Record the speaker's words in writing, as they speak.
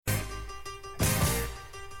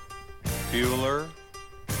Bueller.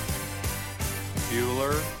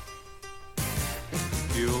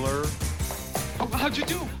 Oh, how'd you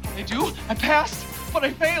do? I do? I passed, but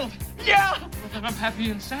I failed. Yeah! I'm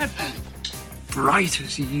happy and sad. Bright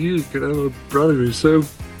as you could have a brother who's so...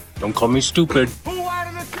 Don't call me stupid. Who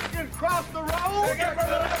wanted the chicken cross the road?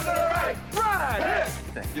 Right!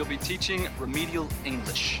 You'll be teaching remedial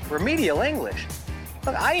English. Remedial English?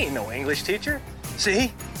 Look, I ain't no English teacher.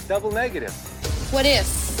 See? Double negative. What if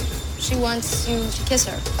she wants you to kiss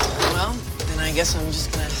her? Well, then I guess I'm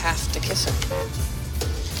just gonna have to kiss her.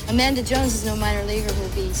 Amanda Jones is no minor leaguer who will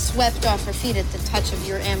be swept off her feet at the touch of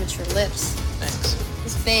your amateur lips. Thanks.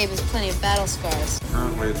 This babe has plenty of battle scars.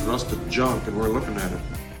 Apparently it's rusted junk and we're looking at it.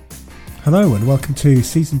 Hello and welcome to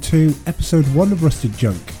Season 2, Episode 1 of Rusted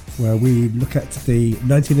Junk, where we look at the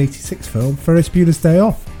 1986 film Ferris Bueller's Day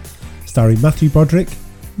Off, starring Matthew Broderick,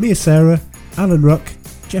 Mia Sara, Alan Ruck,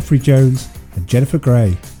 Jeffrey Jones and Jennifer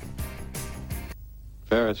Grey.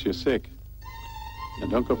 Ferris, you're sick. Now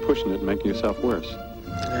don't go pushing it and making yourself worse.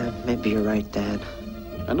 Maybe you're right, Dad.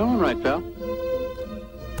 I know I'm right, pal.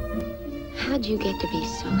 How'd you get to be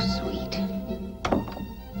so sweet?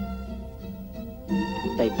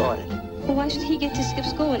 They bought it. Well, why should he get to skip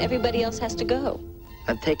school when everybody else has to go?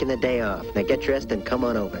 I'm taking the day off. Now get dressed and come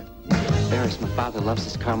on over. Ferris, my father loves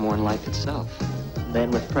his car more than life itself. A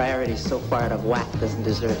man with priorities so far out of whack doesn't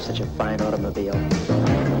deserve such a fine automobile.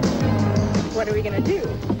 What are we gonna do?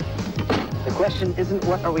 The question isn't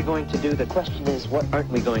what are we going to do, the question is what aren't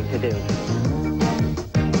we going to do?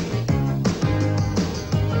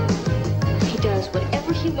 He does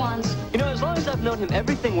whatever he wants. You know, as long as I've known him,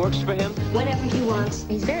 everything works for him. Whenever he wants.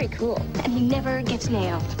 He's very cool. And he never gets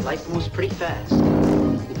nailed. Life moves pretty fast.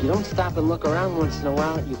 If you don't stop and look around once in a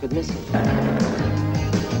while, you could miss it.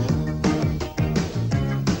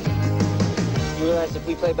 You realize if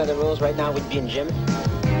we played by the rules right now, we'd be in gym?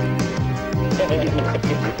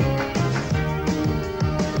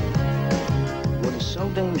 What is so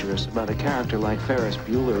dangerous about a character like Ferris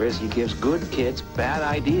Bueller is he gives good kids bad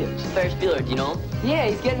ideas. Ferris Bueller, do you know him? Yeah,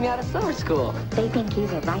 he's getting me out of summer school. They think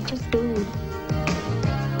he's a righteous dude.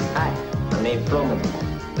 Hi, I'm Abe Froman,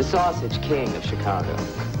 The Sausage King of Chicago.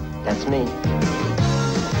 that's me.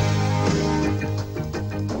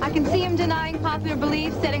 I can see him denying popular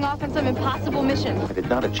belief, setting off on some impossible mission. I did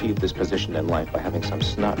not achieve this position in life by having some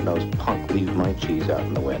snot-nosed punk leave my cheese out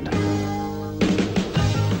in the wind.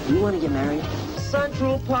 You want to get married?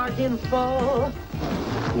 Central Park in fall.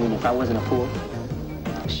 You mean if I wasn't a fool?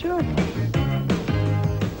 Sure.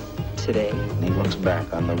 Today. When he looks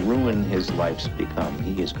back on the ruin his life's become,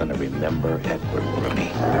 he is going to remember Edward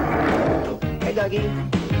Rooney. Hey, Dougie.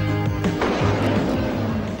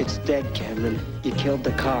 It's dead, Cameron. You killed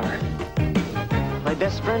the car. My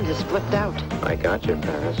best friend has flipped out. I got you,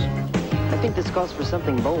 Ferris. I think this calls for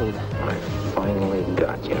something bold. I finally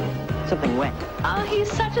got you. Something wet. Oh,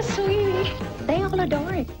 he's such a sweetie. They all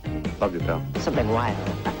adore him. Love you, pal. Something wild.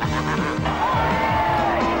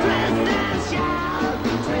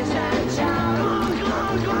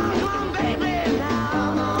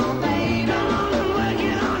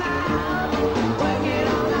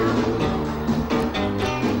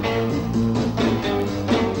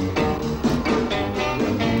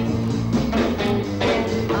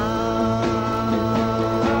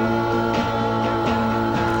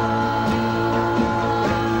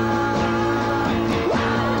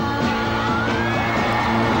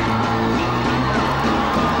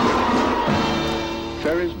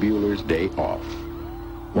 Ferris Bueller's Day Off.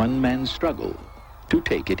 One man's struggle to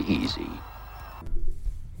take it easy.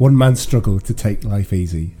 One man's struggle to take life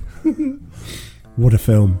easy. What a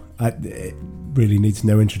film. It really needs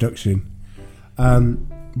no introduction.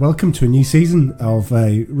 Welcome to a new season of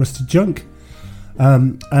Rusted Junk.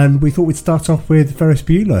 And we thought we'd start off with Ferris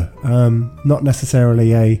Bueller. Not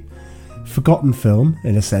necessarily a forgotten film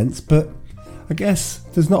in a sense, but I guess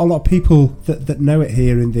there's not a lot of people that know it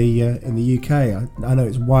here in the UK. I know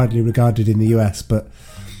it's widely regarded in the US, but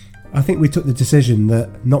I think we took the decision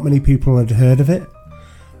that not many people had heard of it,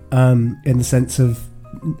 in the sense of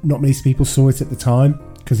not many people saw it at the time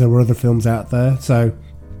because there were other films out there. So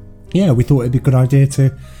yeah, we thought it'd be a good idea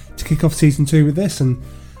to kick off season 2 with this, and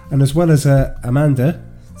as well as Amanda.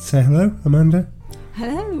 Say hello, Amanda.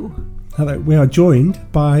 Hello. Hello. We are joined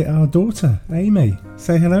by our daughter, Amy.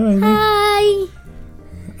 Say hello, Amy. Hi.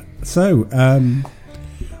 So,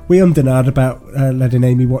 we undenied about letting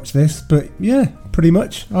Amy watch this, but yeah, pretty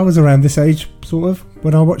much. I was around this age, sort of,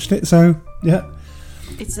 when I watched it, so yeah.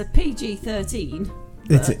 It's a PG-13.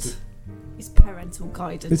 It's parental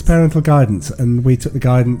guidance. It's parental guidance, and we took the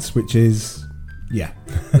guidance, which is Yeah.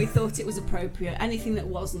 We thought it was appropriate. Anything that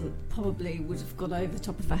wasn't probably would have gone over the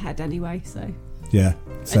top of her head anyway. So Yeah.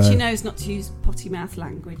 So, and she knows not to use potty mouth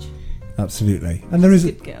language. absolutely. And there is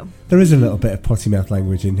Good girl. there is a little bit of potty mouth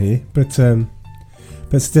language in here, but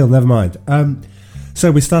still, never mind.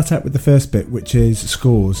 So we start out with the first bit, which is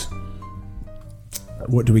scores.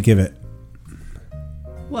 What do we give it?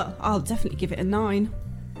 Well, I'll definitely give it a 9.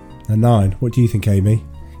 A 9. What do you think, Amy?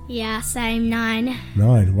 Yeah, same 9.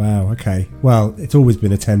 9. Wow. Okay. Well, it's always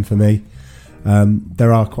been a 10 for me.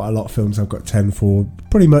 There are quite a lot of films I've got 10 for.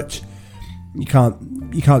 Pretty much, you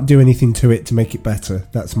can't do anything to it to make it better.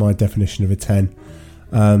 That's my definition of a 10.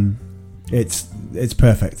 It's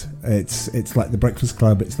perfect. It's like The Breakfast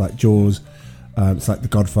Club. It's like Jaws. It's like The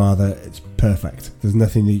Godfather. It's perfect. There's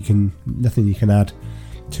nothing you can add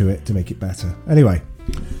to it to make it better. Anyway,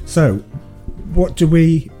 so what do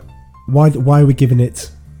we? Why are we giving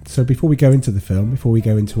it? So before we go into the film, before we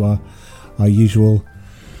go into our usual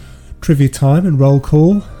trivia time and roll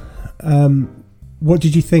call, what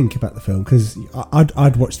did you think about the film? Because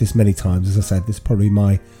I'd watched this many times. As I said, this is probably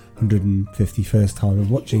my 151st time of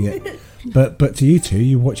watching it. but to you two,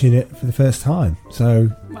 you're watching it for the first time. So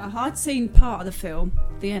Well, I'd seen part of the film,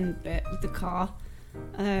 the end bit with the car,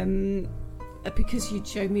 because you'd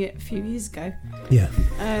shown me it a few years ago. yeah,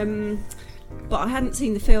 But I hadn't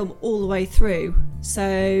seen the film all the way through.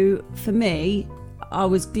 So for me, I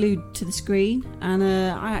was glued to the screen, and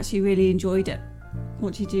I actually really enjoyed it.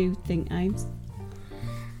 What do you think, Ames?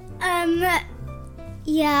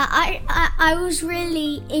 Yeah, I was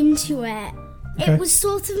really into it. Okay. It was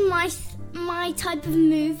sort of my type of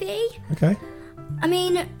movie. okay, I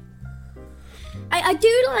mean, I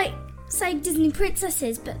do like, say, Disney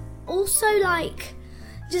princesses, but also like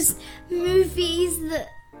just movies that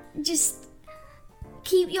just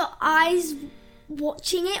keep your eyes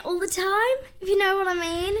watching it all the time, if you know what I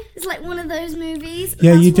mean. It's like one of those movies.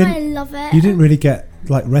 Yeah, That's you why didn't. I love it. You didn't really get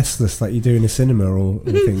like restless like you do in a cinema or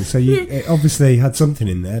things. So it obviously had something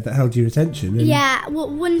in there that held your attention. And, Yeah, well,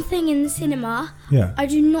 one thing in the cinema, yeah. I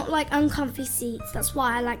do not like uncomfy seats. That's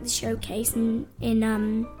why I like the showcase in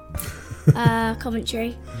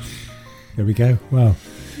Coventry. There we go. Wow.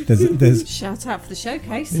 There's Shout out for the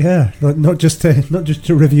showcase. yeah, not just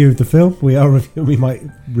a review of the film. We might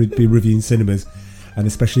be reviewing cinemas, and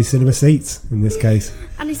especially cinema seats in this case.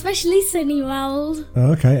 And especially Cineworld.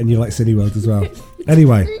 Oh, okay, and you like Cineworld as well.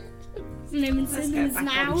 Anyway, Cinemas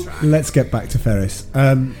now. let's get back to Ferris.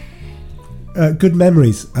 Good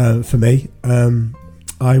memories for me.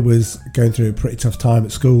 I was going through a pretty tough time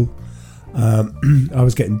at school. I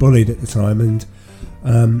was getting bullied at the time, and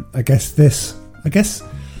I guess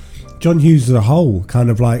John Hughes as a whole kind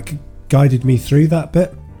of like guided me through that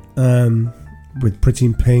bit, with Pretty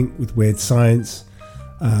in Pink, with Weird Science,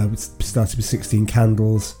 started with 16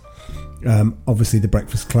 Candles, obviously The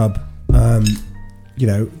Breakfast Club.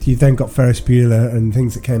 You then got Ferris Bueller and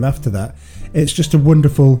things that came after that. It was just a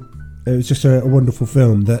wonderful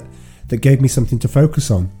film that gave me something to focus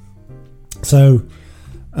on. So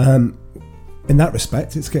in that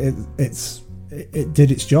respect, it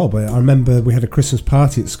did its job. I remember we had a Christmas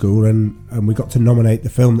party at school, and we got to nominate the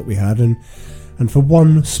film that we had, and for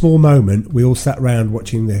one small moment we all sat around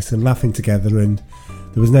watching this and laughing together, and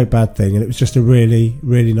there was no bad thing, and it was just a really,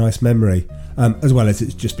 really nice memory, as well as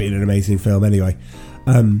it's just been an amazing film anyway.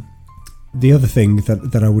 The other thing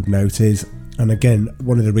that I would note is, and again,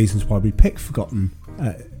 one of the reasons why we pick it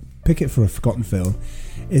for a forgotten film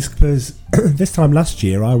is because this time last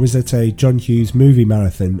year I was at a John Hughes movie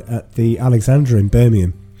marathon at the Alexandra in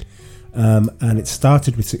Birmingham, and it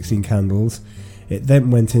started with 16 Candles. It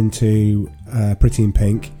then went into Pretty in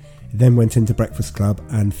Pink. It then went into Breakfast Club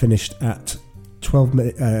and finished at 12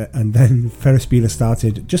 minutes, and then Ferris Bueller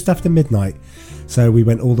started just after midnight, so we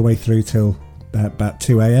went all the way through till about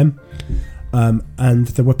 2 a.m. And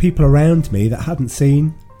there were people around me that hadn't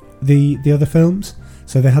seen the other films,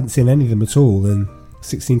 so they hadn't seen any of them at all, and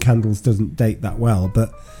 16 Candles doesn't date that well,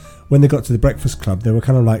 but when they got to The Breakfast Club they were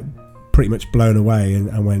kind of like pretty much blown away,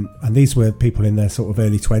 and these were people in their sort of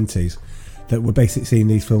early 20s that were basically seeing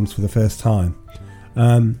these films for the first time,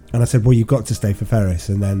 and I said, well, you've got to stay for Ferris.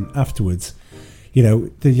 And then afterwards,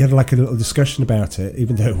 you had like a little discussion about it,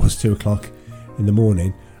 even though it was 2 o'clock in the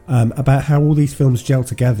morning, about how all these films gel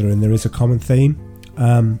together and there is a common theme,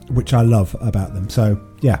 which I love about them. So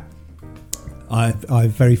yeah, I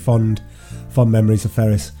have very fond memories of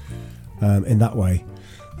Ferris in that way.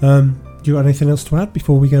 Do you got anything else to add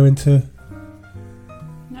before we go into?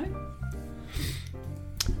 No.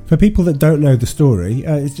 For people that don't know the story,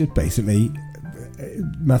 it's just basically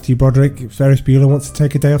Matthew Broderick, Ferris Bueller, wants to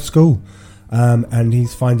take a day off school, and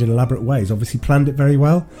he's finding elaborate ways. Obviously planned it very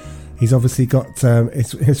well. He's obviously got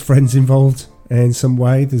his friends involved in some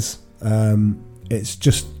way. It's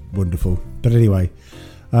just wonderful. But anyway,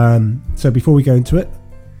 so before we go into it,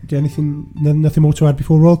 nothing more to add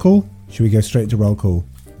before roll call? Should we go straight into roll call?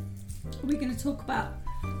 We're going to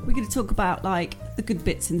talk about like the good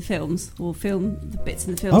bits in the films, or the bits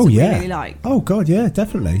in the films that we really like. Oh god, yeah,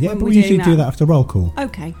 definitely. Yeah, When but we're we usually doing do that. that after roll call.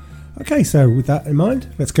 Okay. Okay, so with that in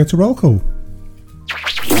mind, let's go to roll call.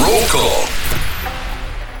 Roll call.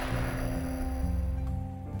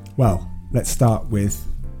 Well, let's start with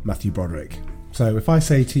Matthew Broderick. So if I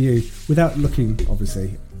say to you, without looking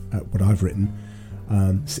obviously at what I've written,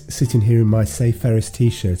 sitting here in my Say Ferris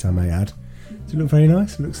t-shirt, I may add, does it look very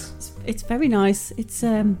nice? It's very nice. It's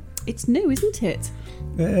new, isn't it?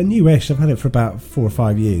 Newish. I've had it for about 4 or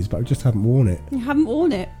 5 years, but I just haven't worn it. You haven't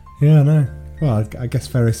worn it? Yeah, I know. Well, I guess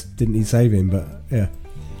Ferris didn't need saving, but yeah.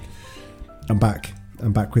 I'm back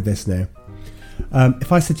with this now.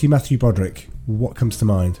 If I said to you Matthew Broderick, what comes to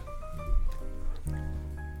mind?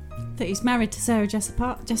 That he's married to Sarah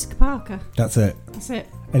Jessica Parker. That's it. That's it.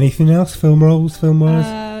 Anything else? Film roles?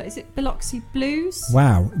 Is it Biloxi Blues?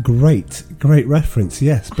 Wow, great reference.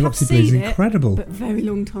 Yes, Biloxi Blues, incredible. But very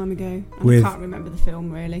long time ago. I can't remember the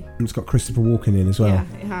film really. It's got Christopher Walken in as well. Yeah,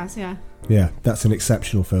 it has. Yeah. Yeah, that's an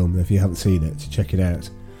exceptional film. If you haven't seen it, check it out.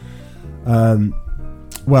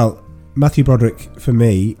 Well, Matthew Broderick for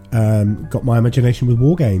me got my imagination with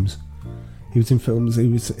War Games. He was in films. He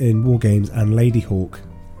was in War Games and Ladyhawke.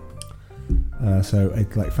 So a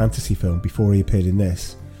like fantasy film before he appeared in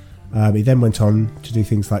this. He then went on to do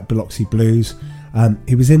things like Biloxi Blues.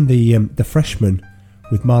 He was in the Freshman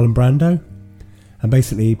with Marlon Brando, and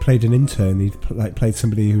basically he played an intern. He played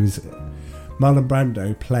somebody who was Marlon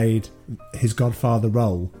Brando played his Godfather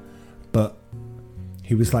role, but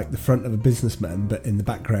he was like the front of a businessman, but in the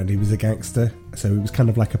background he was a gangster. So it was kind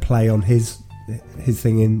of like a play on his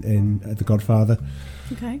thing in The Godfather.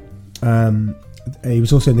 Okay. He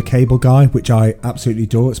was also in The Cable Guy, which I absolutely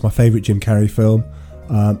adore. It's my favourite Jim Carrey film.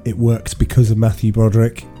 It works because of Matthew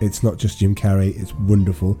Broderick. It's not just Jim Carrey, it's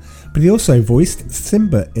wonderful. But he also voiced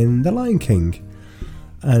Simba in The Lion King.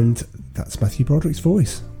 And that's Matthew Broderick's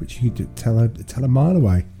voice, which you could tell a mile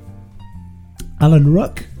away. Alan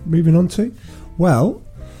Ruck, moving on to. Well,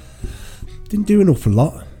 didn't do an awful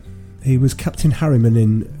lot. He was Captain Harriman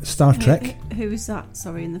in Star Trek. Who was that,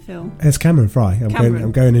 sorry, in the film? It's Cameron Fry.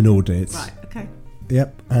 I'm going in order. Right, okay.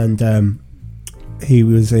 Yep, and he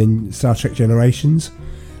was in Star Trek Generations.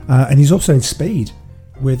 And he's also in Speed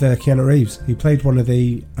with Keanu Reeves. He played one of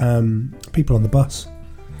the people on the bus.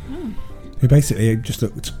 Who basically just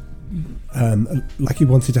looked like he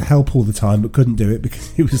wanted to help all the time but couldn't do it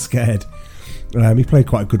because he was scared. He played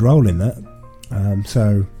quite a good role in that.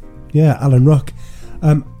 So, yeah, Alan Ruck.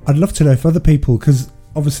 I'd love to know if other people, because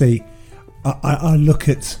obviously I look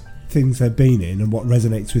at things they've been in and what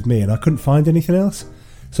resonates with me, and I couldn't find anything else.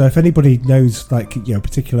 So if anybody knows, like,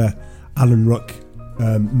 particular Alan Ruck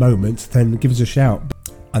moments, then give us a shout.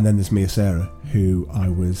 And then there's Mia Sarah, who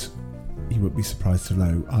you wouldn't be surprised to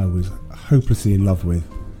know, I was hopelessly in love with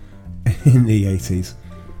in the 80s.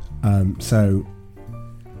 So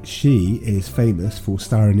she is famous for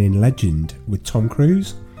starring in Legend with Tom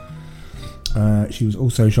Cruise. She was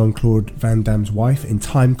also Jean-Claude Van Damme's wife in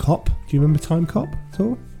Time Cop. Do you remember Time Cop at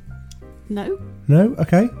all? No. No?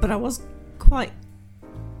 Okay. But I was quite...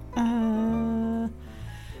 well,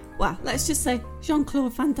 let's just say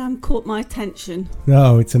Jean-Claude Van Damme caught my attention.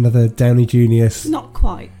 No, it's another Downey Jr. Not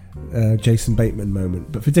quite. Jason Bateman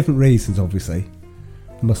moment, but for different reasons, obviously.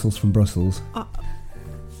 Muscles from Brussels.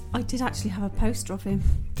 I did actually have a poster of him.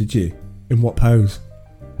 Did you? In what pose?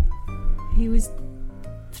 He was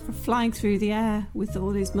flying through the air with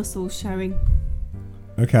all his muscles showing.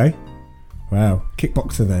 Okay. Wow.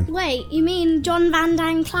 Kickboxer then. Wait, you mean John Van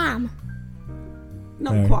Damme Clam?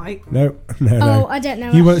 Not quite. No. Oh, I don't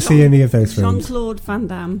know. You won't see any of those films. Jean-Claude Van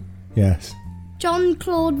Damme. Yes.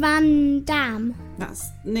 Jean-Claude Van Damme. That's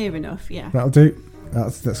near enough, yeah. That'll do.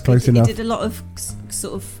 That's close enough. He did a lot of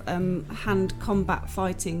sort of hand combat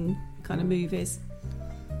fighting kind of movies.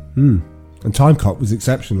 And Time Cop was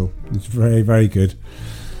exceptional. It was very, very good.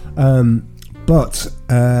 But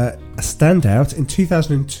a standout in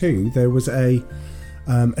 2002, there was a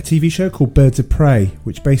TV show called Birds of Prey,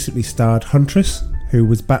 which basically starred Huntress, who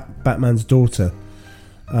was Batman's daughter,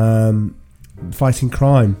 fighting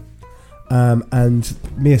crime, and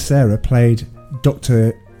Mia Sarah played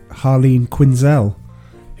Dr. Harleen Quinzel,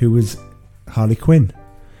 who was Harley Quinn,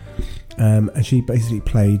 and she basically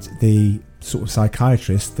played the sort of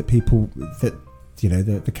psychiatrist that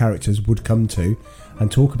the characters would come to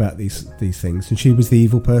and talk about these things, and she was the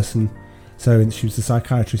evil person. So she was the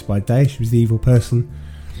psychiatrist by day, she was the evil person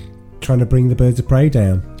trying to bring the birds of prey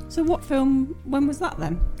down. So what film? When was that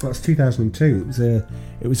then? That's 2002.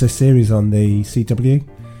 It was a series on the CW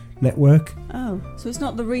network. Oh, so it's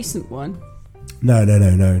not the recent one. No,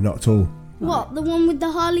 not at all. What, the one with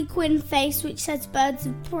the Harley Quinn face which says Birds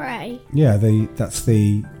of Prey? Yeah, that's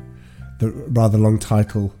the rather long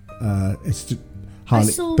title. It's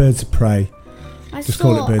Birds of Prey.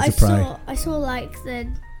 Call it Birds of Prey. I saw like the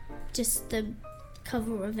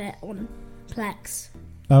cover of it on Plex.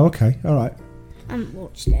 Oh, okay, all right. I haven't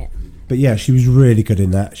watched it. But yeah, she was really good in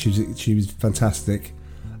that. She was fantastic.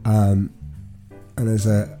 And as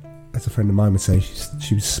a friend of mine would say,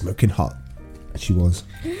 she was smoking hot. She was.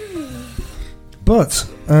 But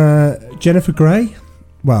Jennifer Grey,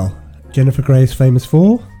 well, Jennifer Grey is famous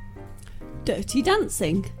for Dirty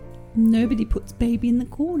Dancing. Nobody puts baby in the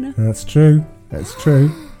corner. That's true.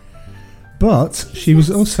 But she was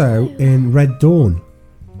also in Red Dawn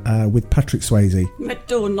with Patrick Swayze. Red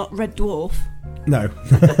Dawn, not Red Dwarf. No,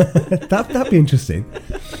 that'd be interesting.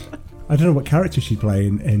 I don't know what character she'd play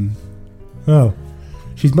in. Oh,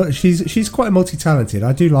 she's quite multi-talented.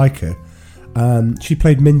 I do like her. She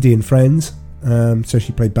played Mindy in Friends. So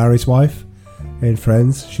she played Barry's wife in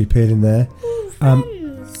Friends. She appeared in there.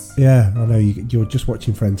 Friends. Yeah, I know you're just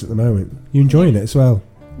watching Friends at the moment. You enjoying it as well?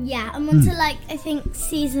 Yeah, I'm on to I think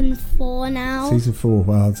season 4 now. Season 4.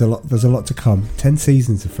 Well, there's a lot to come. 10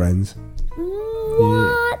 seasons of Friends.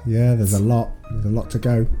 What? Yeah, there's a lot. There's a lot to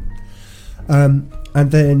go.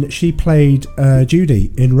 And then she played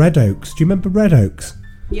Judy in Red Oaks. Do you remember Red Oaks?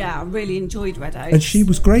 Yeah, I really enjoyed Red Oaks. And she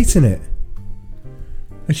was great in it.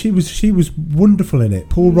 And she was wonderful in it.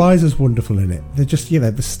 Paul Reiser's wonderful in it. They're just, the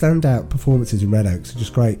standout performances in Red Oaks are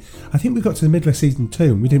just great. I think we got to the middle of season 2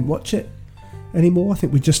 and we didn't watch it anymore. I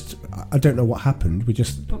think I don't know what happened. We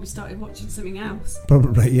just probably started watching something else.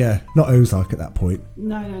 Probably, yeah. Not Ozark at that point.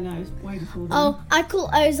 No, it's way before then. Oh, I call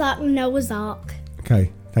Ozark Noah's Ark.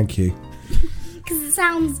 Okay, thank you. Because it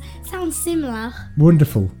sounds similar.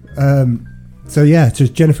 Wonderful. So yeah,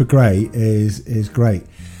 just Jennifer Grey is great.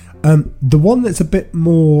 The one that's a bit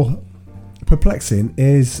more perplexing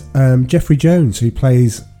is Jeffrey Jones, who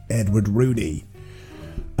plays Edward Rooney,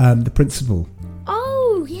 the principal.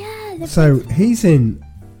 Oh yeah. So he's in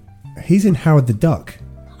Howard the Duck,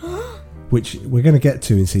 which we're going to get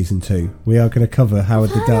to in season 2. We are going to cover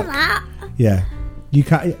Howard the Duck. That. Yeah, you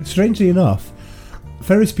can. Strangely enough,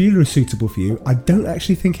 Ferris Bueller is suitable for you. I don't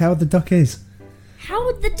actually think Howard the Duck is.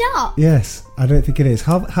 Howard the Duck? Yes, I don't think it is.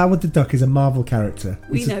 Howard the Duck is a Marvel character.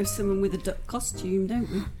 We know someone with a duck costume, don't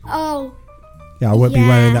we? Oh. Yeah, I won't be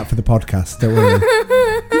wearing that for the podcast. Don't worry.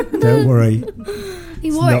 Don't worry.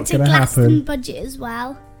 He wore it to Glaston Budget as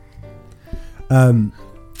well.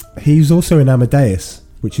 He was also in Amadeus,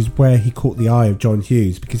 which is where he caught the eye of John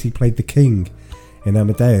Hughes because he played the king in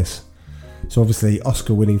Amadeus. So obviously,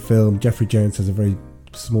 Oscar-winning film. Jeffrey Jones has a very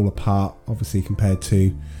smaller part, obviously, compared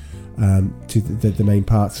to the main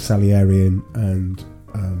parts, Salieri and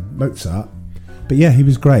Mozart. But yeah, he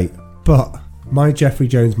was great. But my Jeffrey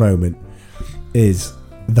Jones moment is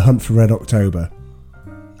The Hunt for Red October,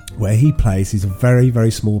 where he plays, he's a very,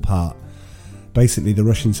 very small part. Basically, the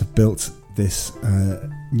Russians have built this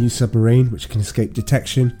new submarine which can escape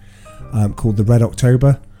detection, called the Red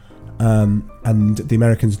October, and the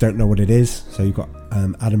Americans don't know what it is. So you've got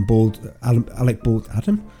Adam Baldwin.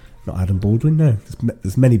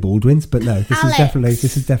 There's many Baldwins, but no, this is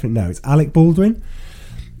definitely no. It's Alec Baldwin,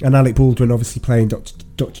 and Alec Baldwin, obviously playing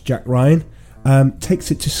Dr. Jack Ryan, takes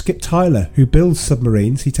it to Skip Tyler, who builds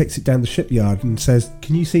submarines. He takes it down the shipyard and says,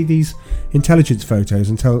 "Can you see these intelligence photos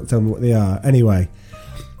and tell me what they are?" Anyway,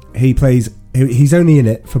 he's only in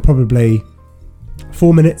it for probably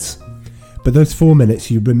 4 minutes, but those 4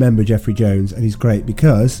 minutes you remember Jeffrey Jones, and he's great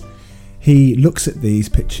because he looks at these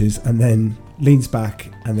pictures and then leans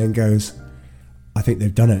back and then goes, "I think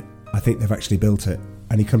they've done it. I think they've actually built it."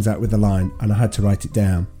 And he comes out with the line, and I had to write it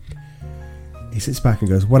down. He sits back and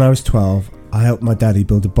goes, "When I was 12, I helped my daddy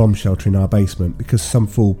build a bomb shelter in our basement because some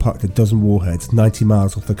fool parked a dozen warheads 90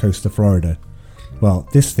 miles off the coast of Florida. Well,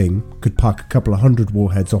 this thing could park a couple of hundred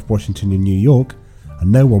warheads off Washington and New York,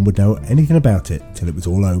 and no one would know anything about it till it was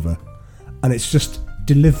all over." And it's just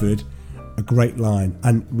delivered a great line.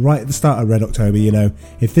 And right at the start of Red October,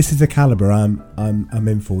 if this is the caliber I'm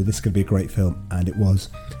in for, this could be a great film, and it was.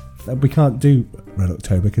 We can't do Red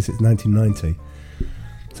October because it's 1990,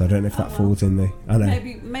 so I don't know if that falls in the. I know.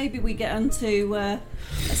 Maybe we get onto at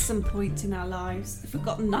some point in our lives the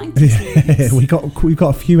forgotten 90s movies. we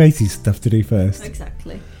got a few 80s stuff to do first.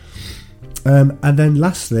 Exactly. And then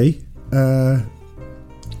lastly,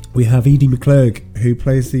 we have Edie McClurg, who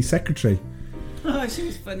plays the secretary. Oh, she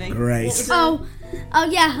was funny. Great. Oh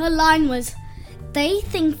yeah, her line was, they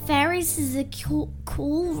think Ferris is a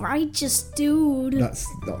cool, righteous dude. That's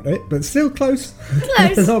not it, but still close.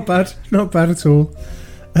 Close. Not bad at all.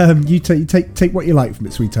 You take what you like from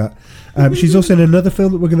it, sweetheart. She's also in another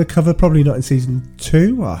film that we're going to cover, probably not in season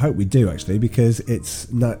 2. Well, I hope we do, actually, because it's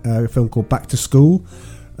a film called Back to School,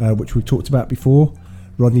 which we've talked about before.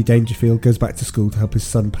 Rodney Dangerfield goes back to school to help his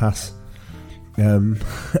son pass.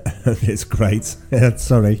 It's great.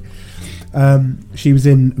 Sorry. She was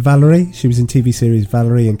in Valerie. She was in TV series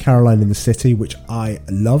Valerie and Caroline in the City, which I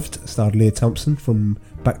loved. Starred Leah Thompson from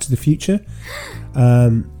Back to the Future.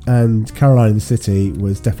 And Caroline in the City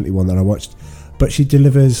was definitely one that I watched. But she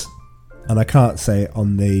delivers, and I can't say it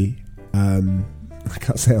on this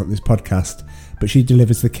podcast, but she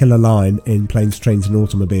delivers the killer line in Planes, Trains and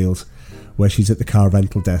Automobiles, where she's at the car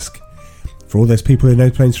rental desk. For all those people who know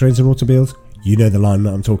Planes, Trains and Automobiles, you know the line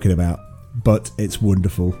that I'm talking about. But it's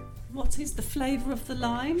wonderful. What is the flavour of the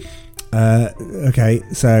line? Okay,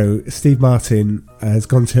 so Steve Martin has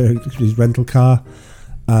gone to his rental car.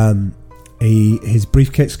 His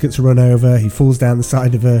briefcase gets run over. He falls down the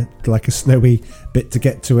side of a snowy bit to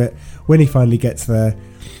get to it. When he finally gets there,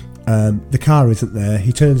 the car isn't there.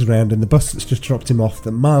 He turns around and the bus that's just dropped him off,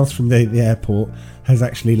 that miles from the airport, has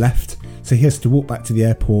actually left. So he has to walk back to the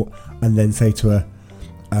airport and then say to her,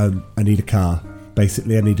 I need a car.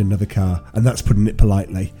 Basically, I need another car. And that's putting it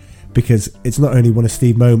politely. Because it's not only one of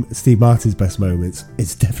Steve Martin's best moments,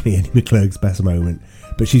 it's definitely Eddie McClurg's best moment.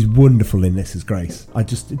 But she's wonderful in this as Grace.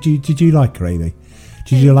 Did you like her, Amy?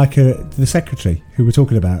 Did you like her, the secretary who we're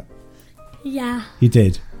talking about? Yeah. You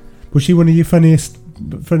did. Was she one of your funniest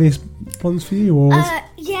ones for you, or?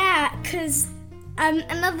 Yeah, because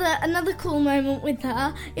another cool moment with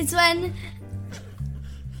her is when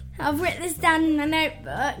I've written this down in a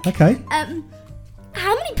notebook. Okay.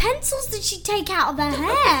 How many pencils did she take out of her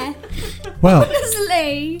hair? Well,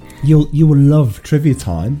 honestly, you will love trivia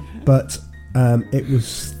time, but it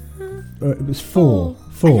was 4.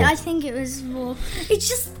 I think it was 4. It's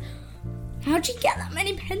just, how'd you get that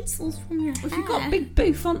many pencils from your hair? If you've got big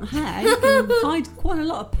bouffant hair, you can hide quite a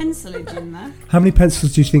lot of pencilage in there. How many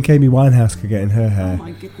pencils do you think Amy Winehouse could get in her hair? Oh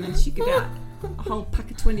my goodness, you could get a whole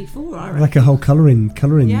pack of 24, I reckon. Like a whole colouring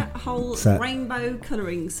yeah, a whole set. rainbow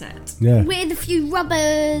colouring set. Yeah. With a few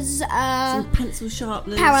rubbers, some pencil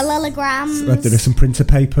sharpeners, parallelograms. There is some printer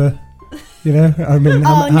paper. You know, I mean,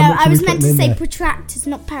 how much I was are we meant to putting in say there? protractors,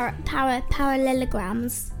 not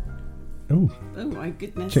parallelograms. Oh my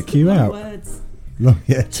goodness! Check you out. Words. Look,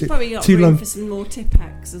 yeah, probably got room for some more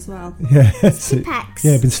Tipex as well. Yeah, Tipex.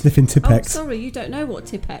 Yeah, I've been sniffing Tipex. Oh, sorry, you don't know what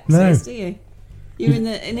Tipex No. is, do you? You're in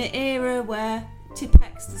an era where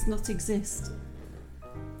Tipex does not exist.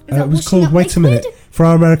 It was called. Wait a minute. For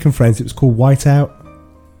our American friends, it was called Whiteout.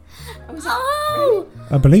 Oh,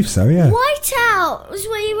 I believe so. Yeah. Whiteout was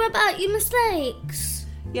where you wrote about your mistakes.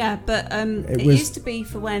 Yeah, but it used to be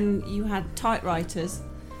for when you had typewriters.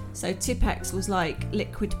 So Tipex was like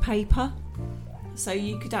liquid paper. So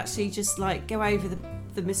you could actually just like go over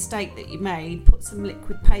the mistake that you made, put some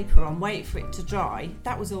liquid paper on, wait for it to dry.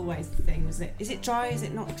 That was always the thing, was it? Is it dry? Is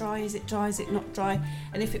it not dry? Is it dry? Is it not dry?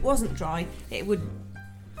 And if it wasn't dry, it would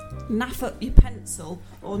naff up your pencil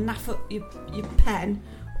or naff up your pen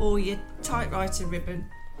or your typewriter ribbon.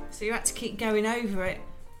 So you had to keep going over it. Do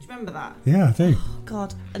you remember that? Yeah, I do. Oh,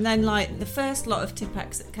 God. And then like the first lot of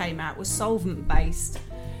Tipex that came out was solvent based.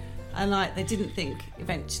 And like they didn't think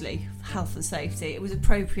eventually health and safety, it was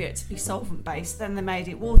appropriate to be solvent based. Then they made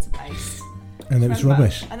it water based, and it was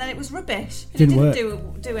rubbish. And then it was rubbish. And Didn't it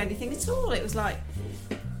didn't do anything at all. It was like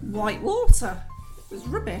white water. It was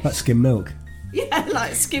rubbish. Like skim milk. Yeah,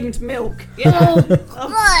 like skimmed milk. Yeah.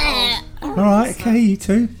 All right, okay, you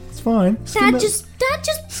two. It's fine. Dad just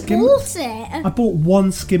bought it. I bought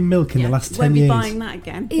one skim milk in the last 10 won't years. be buying that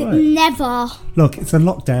again. Right. Never. Look, it's a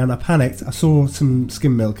lockdown. I panicked. I saw some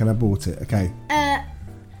skim milk and I bought it. Okay.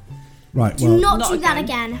 Right. Do not do that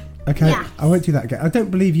again. Okay. Yeah. I won't do that again. I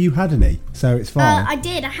don't believe you had any, so it's fine. I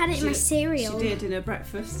did. I had it in my cereal. She did in her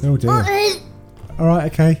breakfast. Oh dear. All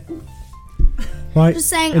right. Okay. Right. Just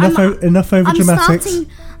saying. Enough over dramatics.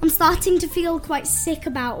 I'm starting to feel quite sick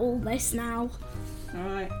about all this now. All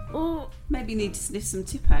right. Or maybe you need to sniff some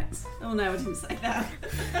Tipex. Oh no, I didn't say that.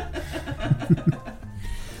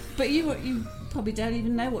 But you probably don't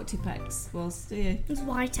even know what Tipex was, do you? It was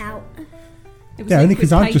Whiteout. It was only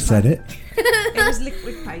because I've just said it. It was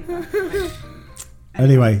liquid paper.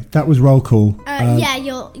 Anyway, that was roll call. Yeah,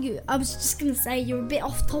 you. I was just gonna say you're a bit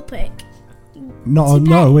off topic.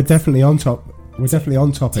 No, we're definitely on top. We're definitely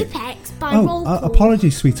on topic. Tipex by roll call.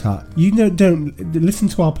 Apologies, sweetheart. You don't listen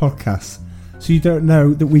to our podcasts, so you don't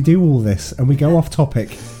know that we do all this and we go off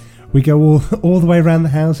topic We go all the way around the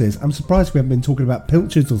houses. I'm surprised we haven't been talking about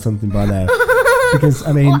pilchards or something by now. Because,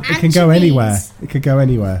 I mean, it can go anywhere. It could go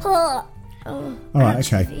anywhere. All right,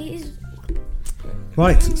 okay.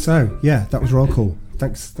 Right, so, yeah, that was roll call.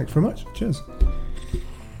 Thanks very much. Cheers.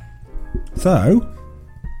 So,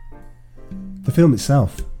 the film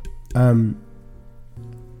itself.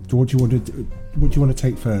 What do you want to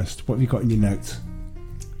take first? What have you got in your notes?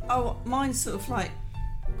 Oh, mine's sort of like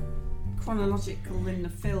chronological in the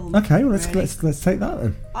film. Okay, well, really. let's take that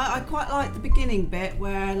then. I quite like the beginning bit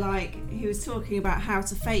where like he was talking about how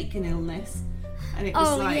to fake an illness, and it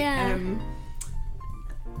was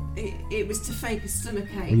it was to fake a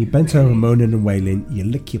stomachache. When you bent over moaning and wailing, you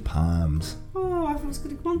lick your palms. Oh, I was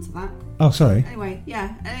going to come on to that. Oh, sorry. Anyway,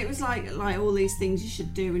 yeah, and it was like all these things you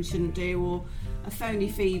should do and shouldn't do, or a phony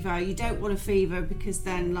fever. You don't want a fever because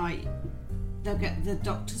then like they'll get the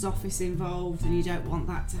doctor's office involved, and you don't want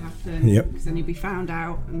that to happen. Yep. Because then you'll be found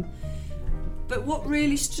out. But what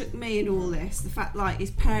really struck me in all this, the fact like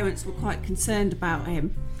his parents were quite concerned about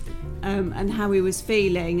him, and how he was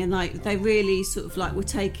feeling, and like they really sort of like were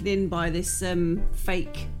taken in by this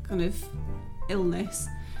fake kind of illness,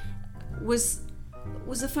 was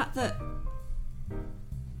the fact that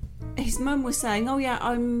his mum was saying, "Oh yeah,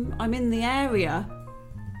 I'm in the area,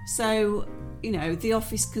 so you know the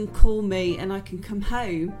office can call me and I can come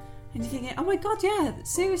home." And you're thinking, "Oh my god, yeah,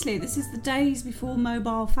 seriously, this is the days before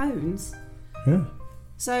mobile phones." Yeah.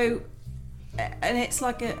 So, and it's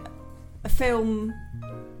like a film.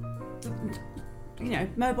 You know,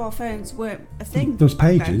 mobile phones weren't a thing. Those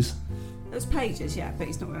pages. Those pages, yeah, but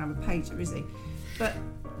he's not going to have a pager, is he? But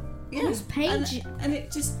yeah, those pages, and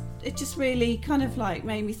it just really kind of like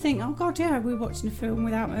made me think, oh god, yeah, we're watching a film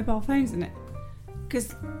without mobile phones in it,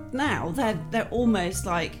 because now they're almost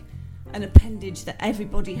like an appendage that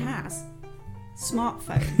everybody has.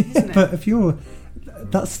 Smartphone, isn't it? But if you're,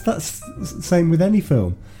 that's the same with any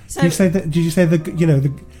film. So, did you say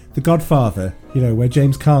the Godfather, where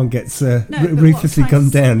James Caan gets ruthlessly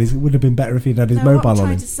gunned down? It would have been better if he'd had his mobile on him. What I'm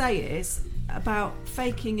trying to say is about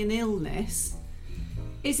faking an illness.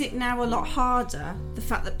 Is it now a lot harder, the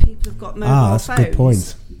fact that people have got mobile phones? That's a good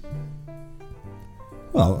point.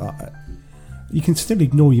 Well, you can still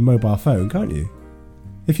ignore your mobile phone, can't you?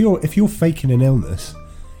 If you're faking an illness,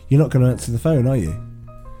 you're not going to answer the phone, are you?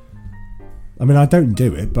 I mean, I don't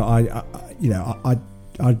do it, but I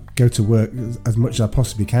go to work as much as I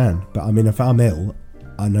possibly can. But I mean, if I'm ill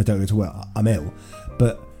and I don't go to work, I'm ill.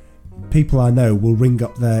 But people I know will ring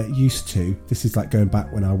up their used to. This is like going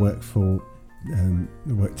back when I worked for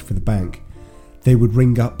the bank. They would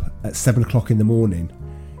ring up at 7 o'clock in the morning,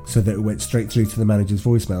 so that it went straight through to the manager's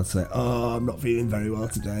voicemail to say, "Oh, I'm not feeling very well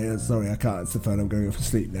today. I'm sorry, I can't answer the phone. I'm going off to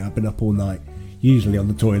sleep now. I've been up all night." Usually on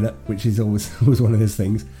the toilet, which is always one of those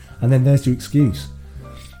things. And then there's your excuse.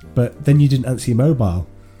 But then you didn't answer your mobile.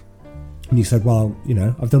 And you said, well,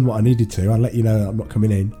 I've done what I needed to. I'll let you know that I'm not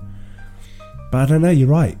coming in. But I don't know, you're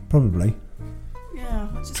right, probably. Yeah.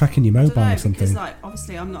 Tracking your mobile or something. Because,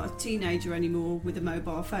 obviously I'm not a teenager anymore with a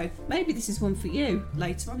mobile phone. Maybe this is one for you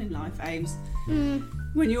later on in life, Ames.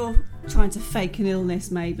 When you're trying to fake an illness,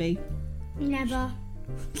 maybe. Never.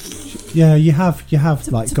 Yeah, you have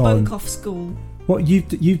like to gone... bunk off school. What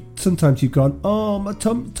sometimes you've gone, oh, my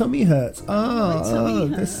tummy hurts.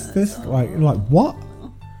 This like what?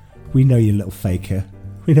 We know you little faker.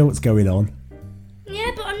 We know what's going on.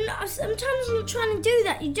 Yeah, but sometimes I'm not trying to do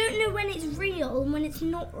that. You don't know when it's real and when it's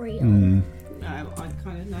not real. No, I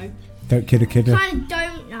kind of know. Don't kid a kidder. Kind of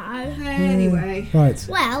don't know. Anyway. Right.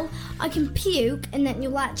 Well, I can puke and then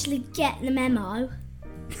you'll actually get the memo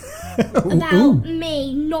about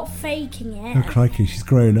me not faking it. Oh, crikey, she's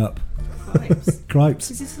grown up. Gripes.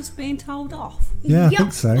 Is this us being told off? Yeah, I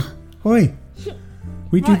think so. Oi.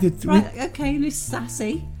 We do the... Right, okay, Miss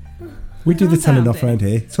Sassy. We do the telling off around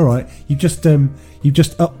here. It's alright. You've just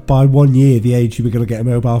upped by 1 year the age you were going to get a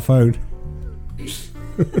mobile phone.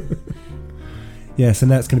 Yeah, so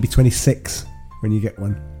now it's going to be 26 when you get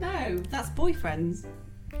one. No, that's boyfriends.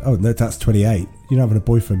 Oh, no, that's 28. You're not having a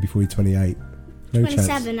boyfriend before you're 28. No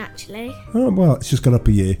 27, chance. actually. Oh, well, it's just gone up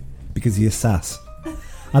a year because of your sass.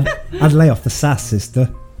 I'd lay off the sass, sister.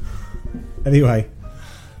 Anyway,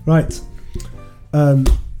 right.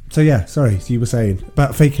 So yeah, sorry. So you were saying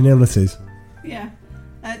about faking illnesses. Yeah.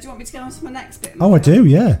 Do you want me to go on to my next bit? Oh, I do.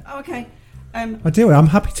 Yeah. Oh, okay. I do. I'm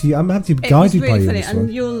happy to be guided by you. Funny, this and one.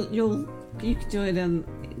 you can join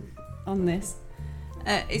on this.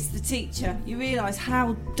 It's the teacher. You realise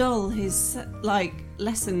how dull his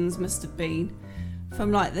lessons must have been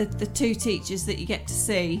from the two teachers that you get to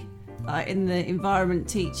see. In the environment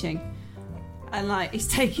teaching, and he's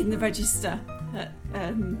taking the register at,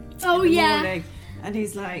 in the morning, and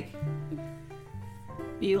he's like,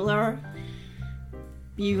 Bueller.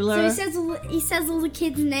 So he says all the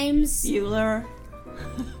kids' names. Bueller.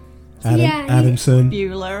 Adamson.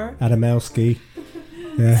 Bueller. Adamowski.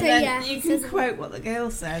 Yeah. So you can quote what the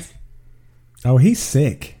girl says. Oh, he's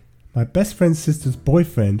sick. My best friend's sister's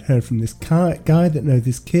boyfriend heard from this guy that knows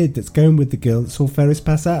this kid that's going with the girl that saw Ferris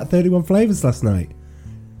pass out at 31 Flavours last night.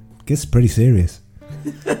 Gets pretty serious.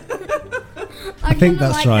 I think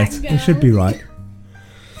that's right. It should be right.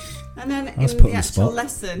 And then in the actual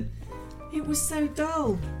lesson, it was so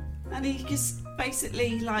dull. And he just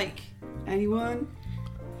basically like, anyone?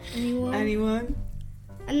 And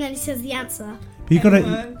then he says the answer. You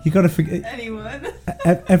gotta forget. Anyone?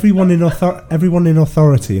 Everyone in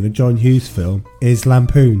authority in a John Hughes film is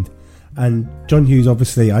lampooned, and John Hughes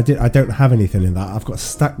obviously I don't have anything in that. I've got a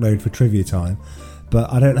stack load for trivia time,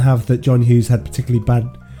 but I don't have that John Hughes had particularly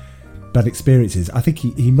bad experiences. I think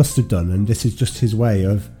he must have done, and this is just his way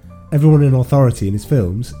of everyone in authority in his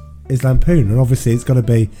films is lampooned, and obviously it's got to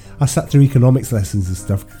be. I sat through economics lessons and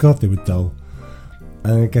stuff. God, they were dull,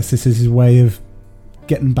 and I guess this is his way of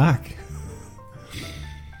getting back.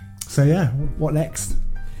 So yeah, what next?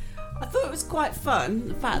 I thought it was quite fun,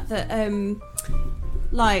 the fact that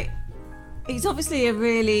he's obviously a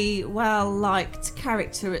really well-liked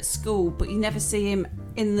character at school, but you never see him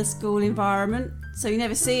in the school environment. So you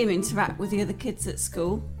never see him interact with the other kids at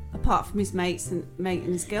school, apart from his mate and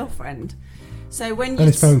his girlfriend. So when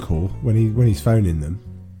his phone call, when he's phoning them.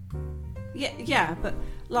 Yeah, but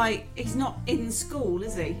he's not in school,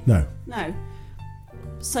 is he? No.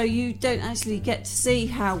 So you don't actually get to see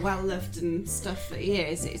how well loved and stuff that he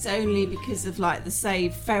is. It's only because of the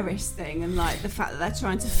Save Ferris thing and the fact that they're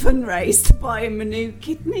trying to fundraise to buy him a new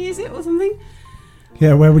kidney, is it, or something?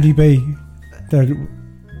 Yeah, where would he be?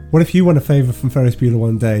 What if you won a favour from Ferris Bueller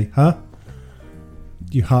one day, huh?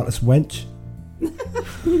 You heartless wench.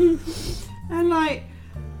 And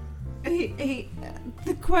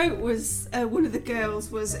the quote was, one of the girls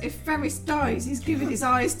was, if Ferris dies, he's giving his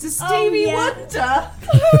eyes to Stevie Wonder.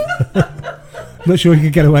 Not sure he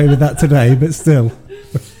could get away with that today, but still.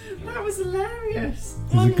 That was hilarious.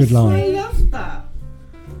 It was a good line. I loved that.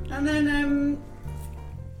 And then,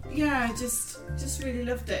 just really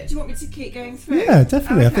loved it. Do you want me to keep going through? Yeah,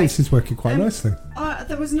 definitely. Okay. I think this is working quite nicely.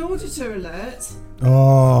 There was an auditor alert.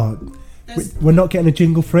 Oh, we're not getting a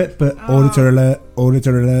jingle for it, but auditor alert.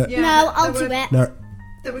 Yeah, no, I'll do it. No.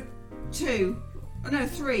 There were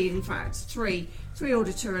three, in fact. Three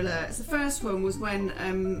auditor alerts. The first one was when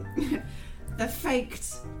they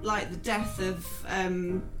faked the death of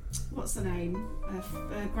what's the name?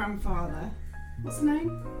 Grandfather. What's the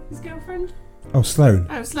name? His girlfriend? Oh, Sloane.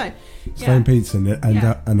 Sloane. Sloane Peterson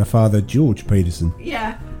and her father George Peterson.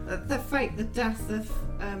 Yeah, they faked the death of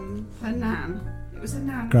her nan. It was a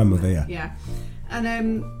nan. Grandmother, yeah. Yeah,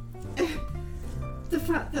 and the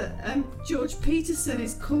fact that George Peterson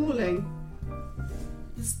is calling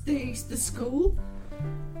the school.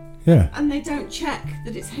 Yeah. And they don't check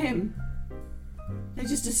that it's him. They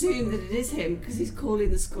just assume that it is him because he's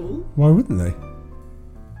calling the school. Why wouldn't they?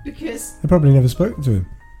 Because they probably never spoken to him.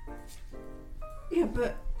 Yeah,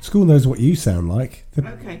 but school knows what you sound like. They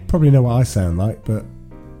probably know what I sound like, but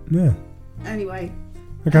yeah. Anyway.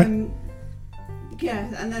 Okay.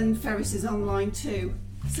 Yeah, and then Ferris is online too.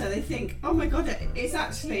 So they think, oh my god, it's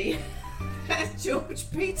actually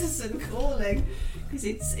George Peterson calling, because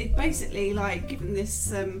it's basically given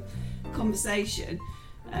this conversation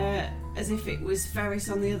as if it was Ferris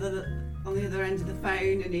on the other end of the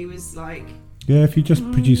phone, and he was like, yeah, if you just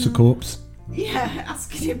produce a corpse. Yeah,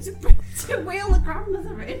 asking him to wheel the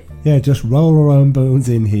grandmother in. Yeah, just roll her own bones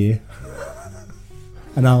in here,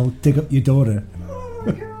 and I'll dig up your daughter. Oh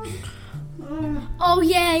my god. Oh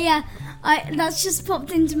yeah. That's just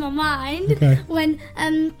popped into my mind when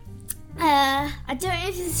I don't know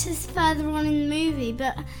if this is further on in the movie,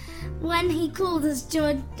 but when he called us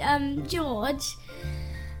George,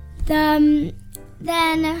 then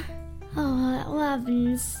what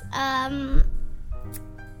happens?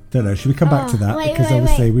 Don't know. Should we come back to that? Because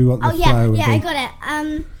obviously we want the flow. Yeah, I got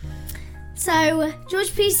it. So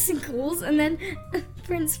George Peterson calls, and then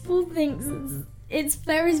Principal thinks it's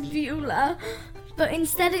Ferris Bueller. But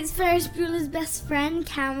instead it's Ferris Bueller's best friend,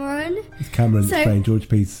 Cameron. It's Cameron that's playing George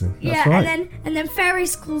Peterson. That's right. and then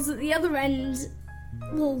Ferris calls at the other end.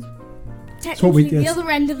 Well, technically the other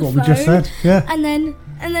end of the phone. What we just said, yeah. And then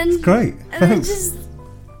it's great. And then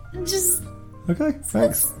just okay,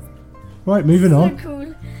 thanks. Right, moving on. So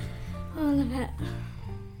cool. Oh, I love it.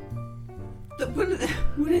 One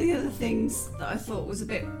of the other things that I thought was a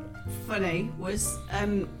bit funny was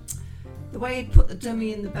the way he put the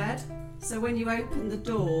dummy in the bed. So when you open the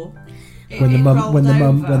door, when rolled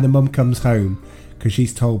the mum comes home, because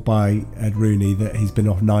she's told by Ed Rooney that he's been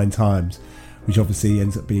off 9 times, which obviously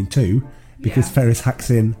ends up being 2, because Ferris hacks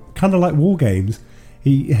in, kind of like War Games.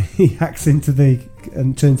 He hacks into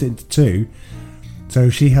and turns it into 2. So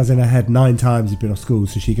she has in her head 9 times he's been off school,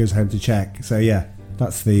 so she goes home to check. So yeah,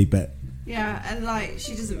 that's the bit. Yeah, and like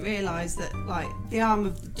she doesn't realise that like the arm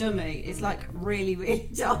of the dummy is like really, really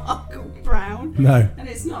dark or brown. No. And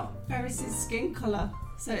it's not Ferris's skin colour.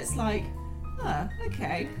 So it's like, oh,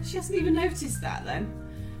 okay. She hasn't even noticed that then.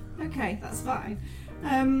 Okay, that's fine.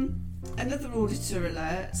 Another auditor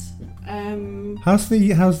alert. How's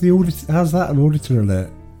that an auditor alert?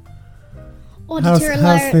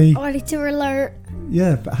 Auditor alert.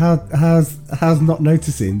 Yeah, but how's not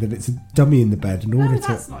noticing that it's a dummy in the bed, an auditor? No,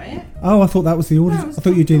 that's not it. Oh, I thought that was the auditor. No, I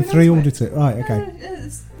thought you were doing 3 auditor. Right, okay. No, the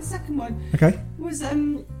second one. Okay. Was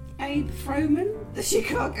Abe Froman, the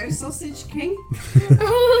Chicago Sausage King.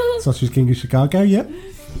 Sausage King of Chicago, yep.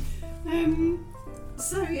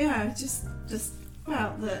 So yeah, just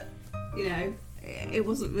felt that, you know, it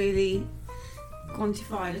wasn't really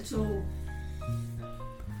quantified at all.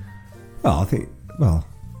 Well, I think,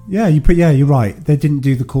 you're right. They didn't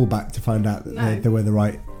do the callback to find out that they were the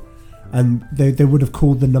right, and they would have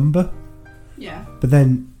called the number. Yeah. But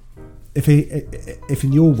then, if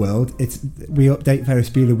in your world we update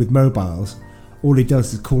Ferris Bueller with mobiles, all he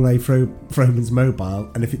does is call Abe Froman's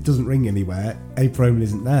mobile, and if it doesn't ring anywhere, Abe Froman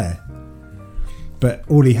isn't there. But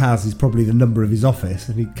all he has is probably the number of his office,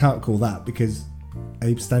 and he can't call that because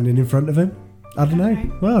Abe's standing in front of him. I don't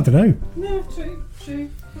know. Well, I don't know. No, true.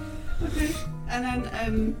 Okay. And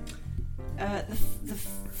then the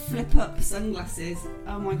flip-up sunglasses.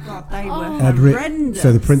 Oh my god, they were horrendous.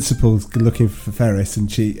 So the principal's looking for Ferris, and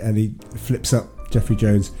he flips up Jeffrey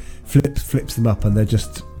Jones, flips them up, and they're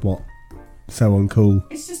just so uncool.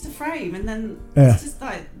 It's just a frame, and then it's just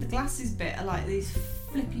like the glasses bit are like these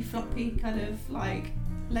flippy floppy kind of like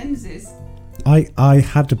lenses. No,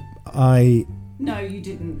 you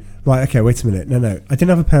didn't. Right, okay, wait a minute. No, I didn't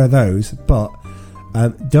have a pair of those, but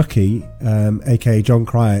Ducky, aka John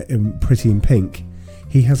Cryer in Pretty in Pink,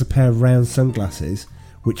 he has a pair of round sunglasses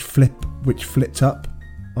which flipped up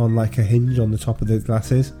on like a hinge on the top of the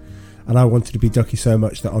glasses, and I wanted to be Ducky so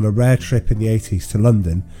much that on a rare trip in the 80s to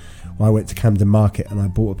London, I went to Camden Market and I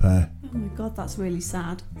bought a pair. Oh my god, that's really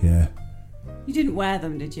sad. Yeah. You didn't wear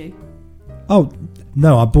them, did you? Oh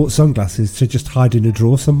no, I bought sunglasses to just hide in a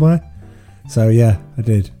drawer somewhere. So yeah, I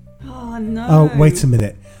did. Oh no. Oh, wait a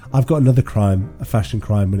minute. I've got another crime, a fashion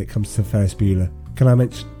crime when it comes to Ferris Bueller. Can I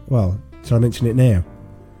mention... Well, should I mention it now?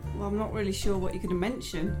 Well, I'm not really sure what you're going to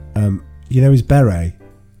mention. You know his beret?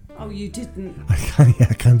 Oh, you didn't? I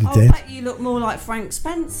kind of did. I bet you look more like Frank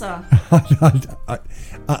Spencer.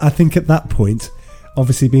 I think at that point,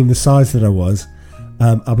 obviously being the size that I was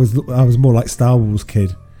more like Star Wars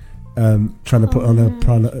kid. Trying to put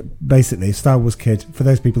on basically a Star Wars kid. For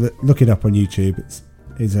those people that look it up on YouTube,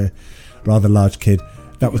 he's a rather large kid.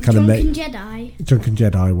 That was kind of Drunken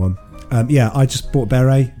Jedi one. I just bought a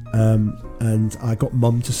beret, and I got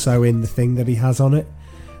Mum to sew in the thing that he has on it.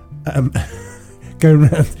 Going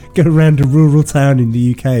around a rural town in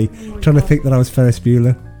the UK, trying to think that I was Ferris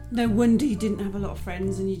Bueller. No wonder you didn't have a lot of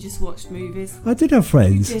friends and you just watched movies. I did have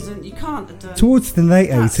friends. You didn't. You can't have done. Towards the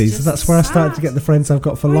late 80s, so that's where I started to get the friends I've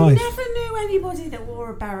got for life. I never knew anybody that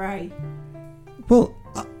wore a beret. Well,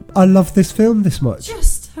 I love this film this much.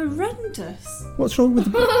 Just horrendous. What's wrong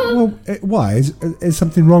with why? Is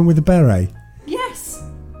something wrong with the beret? Yes.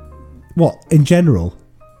 What, in general?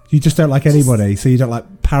 You just don't like anybody, so you don't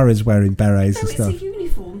like paras wearing berets and stuff. It's a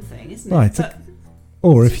uniform thing, isn't it? Right.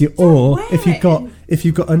 Or if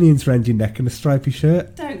you've got onions around your neck and a stripy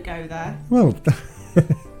shirt. Don't go there. Well.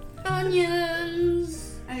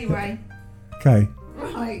 Onions. Anyway. Okay.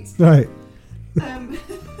 Right.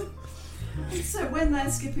 So when they're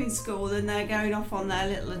skipping school and they're going off on their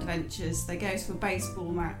little adventures, they go to a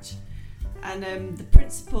baseball match, and the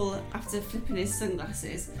principal, after flipping his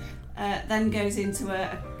sunglasses, then goes into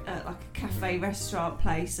a cafe restaurant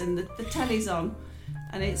place, and the telly's on,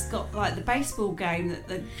 and it's got like the baseball game that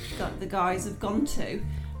the guys have gone to,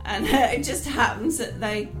 and it just happens that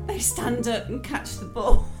they stand up and catch the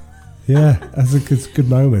ball. Yeah, that's a good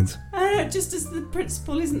moment. Just as the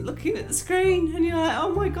principal isn't looking at the screen, and you're like,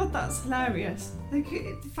 oh my god, that's hilarious. The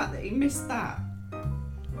fact that he missed that.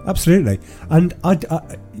 Absolutely. And I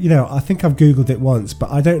think I've googled it once,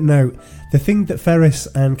 but I don't know the thing that Ferris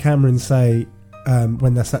and Cameron say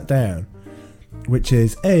when they're sat down, which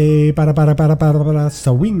is "Hey, bada bada bada bada bada,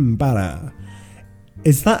 swing bada."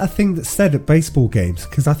 Is that a thing that's said at baseball games?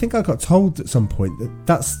 Because I think I got told at some point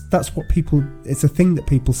that's what people. It's a thing that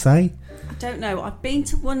people say. I don't know. I've been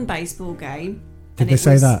to one baseball game. Did they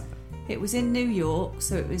say that? It was in New York,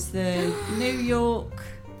 so it was the New York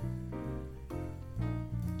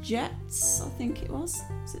Jets, I think it was.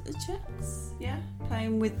 Was it the Jets? Yeah,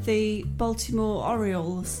 playing with the Baltimore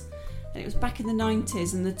Orioles. And it was back in the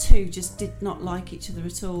 90s, and the two just did not like each other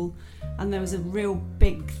at all. And there was a real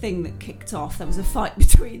big thing that kicked off. There was a fight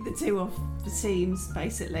between the two of the teams,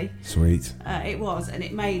 basically. Sweet. It was, and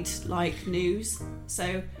it made like news.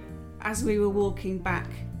 So as we were walking back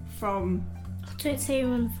from... I don't see you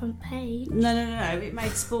on the front page. No. It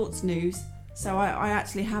made sports news. So I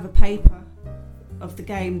actually have a paper of the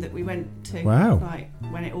game that we went to. Wow. Like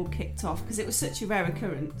when it all kicked off, because it was such a rare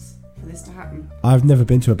occurrence for this to happen. I've never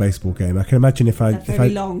been to a baseball game. I can imagine if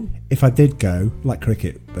I did go, like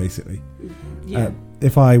cricket, basically. Yeah.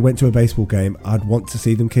 If I went to a baseball game, I'd want to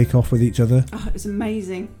see them kick off with each other. Oh, it was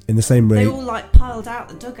amazing. In the same ring. They all like piled out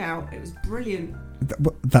the dugout. It was brilliant.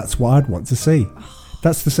 That's what I'd want to see.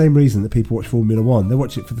 That's the same reason that people watch Formula 1. They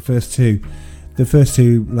watch it for the first two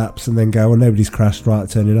laps and then go, oh, nobody's crashed, right,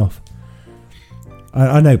 turn it off.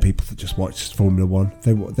 I know people that just watch Formula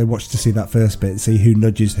 1. They watch to see that first bit and see who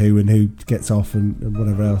nudges who and who gets off and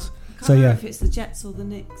whatever else. I can't remember if it's the Jets or the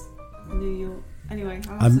Knicks in New York. Anyway,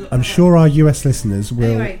 I'm sure our US listeners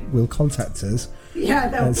will contact us. Yeah,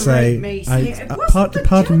 they'll and say, me.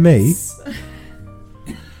 Pardon me.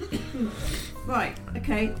 Right,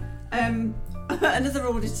 okay. Another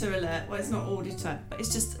auditor alert. Well, it's not auditor, but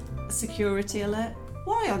it's just a security alert.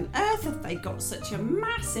 Why on earth have they got such a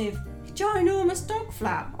massive, ginormous dog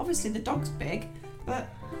flap? Obviously the dog's big, but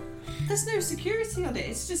there's no security on it.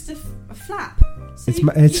 It's just a flap. So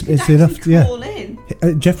it's enough. Crawl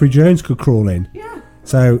in. Jeffrey Jones could crawl in. Yeah.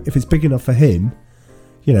 So if it's big enough for him,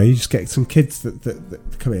 you just get some kids that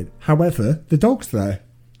come in. However, the dog's there.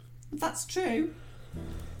 That's true.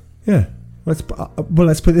 Yeah. Let's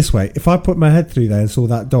put it this way. If I put my head through there and saw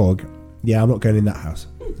that dog, I'm not going in that house.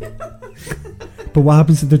 But what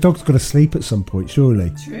happens if the dog's got to sleep at some point,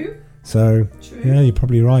 surely? True. So, True. Yeah, you're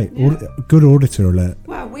probably right. Yeah. Good auditor alert.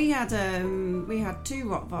 Well, we had two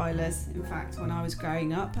Rottweilers, in fact, when I was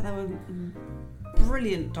growing up. They were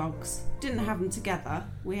brilliant dogs. Didn't have them together.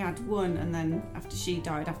 We had one, and then after she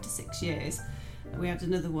died, after 6 years, we had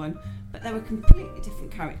another one. But they were completely different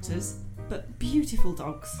characters, but beautiful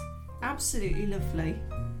dogs. Absolutely lovely.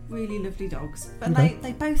 Really lovely dogs. But Okay.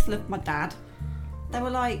 they both loved my dad. They were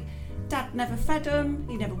like, Dad never fed them,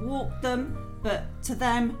 he never walked them, but to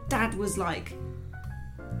them, Dad was like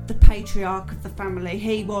the patriarch of the family.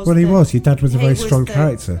 He was. Well, he was. Your dad was a very strong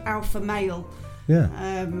character. Alpha male.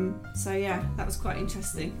 Yeah. So yeah, that was quite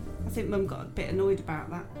interesting. I think Mum got a bit annoyed about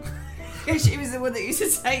that. She was the one that used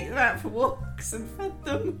to take them out for walks and fed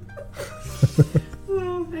them.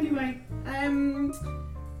 Oh, anyway.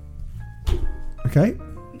 Okay.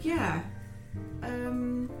 Yeah.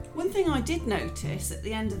 One thing I did notice at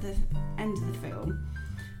the end of the film,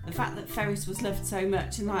 the fact that Ferris was loved so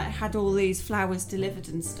much and like had all these flowers delivered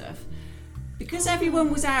and stuff, because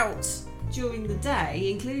everyone was out during the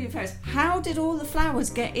day, including Ferris. How did all the flowers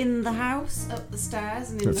get in the house, up the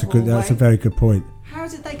stairs, and in the hallway? That's a very good point. How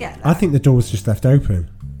did they get that? I think the door was just left open.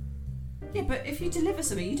 Yeah, but if you deliver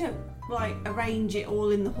something, you don't like arrange it all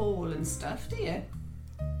in the hall and stuff, do you?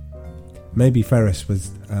 Maybe Ferris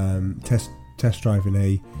was test driving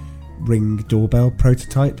a Ring doorbell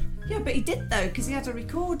prototype. Yeah, but he did though, because he had a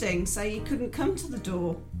recording, so he couldn't come to the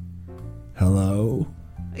door. Hello.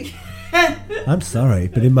 I'm sorry,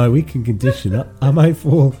 but in my weakened condition, I might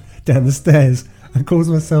fall down the stairs and cause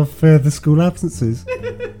myself further school absences.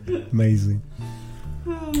 Amazing.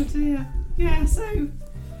 Oh dear. Yeah, so...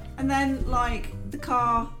 And then, like, the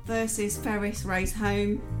car versus Ferris race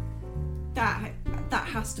home, that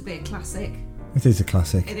has to be a classic. It is a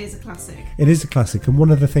classic. It is a classic. It is a classic, and one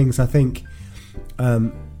of the things I think,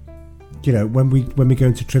 when we go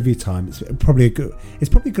into trivia time, it's probably a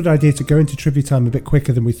good idea to go into trivia time a bit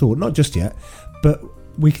quicker than we thought. Not just yet, but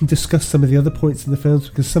we can discuss some of the other points in the films,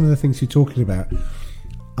 because some of the things you're talking about,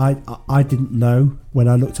 I didn't know when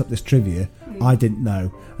I looked up this trivia. I didn't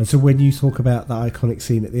know, and so when you talk about that iconic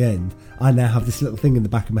scene at the end, I now have this little thing in the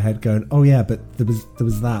back of my head going, oh yeah, but there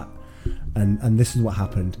was that, and this is what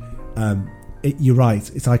happened. You're right,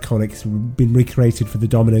 it's iconic. It's been recreated for the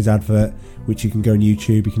Domino's advert, which you can go on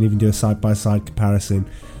YouTube. You can even do a side-by-side comparison.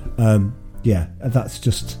 That's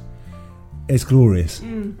just, it's glorious.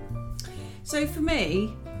 So for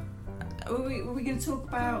me, Are we going to talk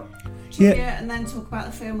about trivia and then talk about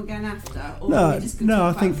the film again after? Or are we just going to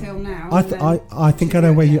talk about the film now? I think I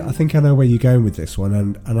know where you. I think I know where you're going with this one,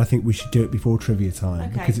 and I think we should do it before trivia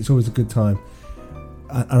time because it's always a good time.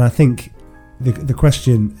 And I think the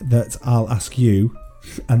question that I'll ask you,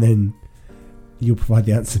 and then you'll provide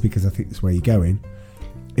the answer because I think that's where you're going.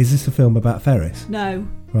 Is this a film about Ferris? No.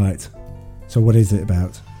 Right. So what is it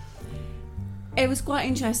about? It was quite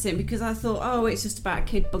interesting because I thought, it's just about a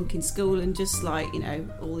kid bunking school and just like,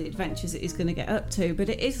 all the adventures that he's going to get up to. But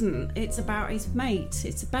it isn't. It's about his mate.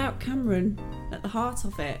 It's about Cameron at the heart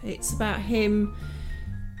of it. It's about him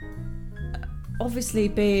obviously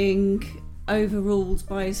being overruled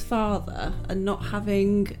by his father and not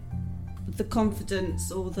having the confidence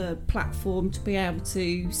or the platform to be able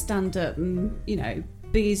to stand up and,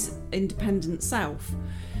 be his independent self.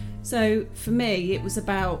 So for me, it was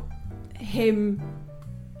about him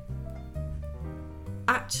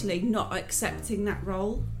actually not accepting that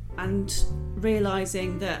role and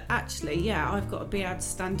realising that actually, I've got to be able to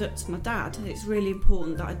stand up to my dad. It's really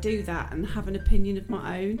important that I do that and have an opinion of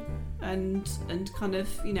my own and kind of,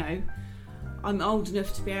 I'm old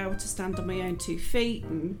enough to be able to stand on my own 2 feet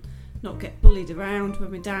and not get bullied around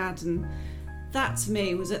with my dad, and that to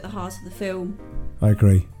me was at the heart of the film. I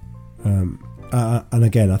agree. And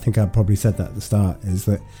again, I think I probably said that at the start, is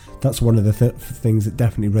that's one of the things that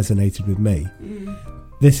definitely resonated with me.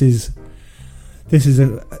 This is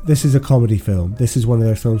a comedy film. This is one of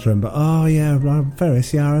those films where I'm like,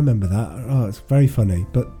 Ferris, I remember that. Oh, it's very funny.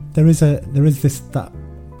 But there is that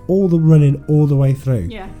all the running all the way through.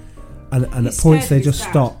 Yeah. And at points they just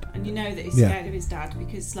stop. And you know that he's scared of his dad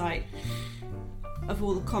because like of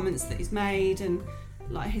all the comments that he's made and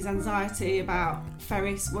like his anxiety about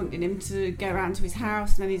Ferris wanting him to go around to his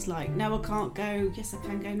house, and then he's like, no, I can't go, yes I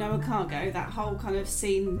can go, no I can't go. That whole kind of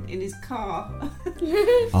scene in his car.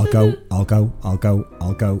 I'll go.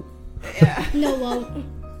 Yeah. No, won't.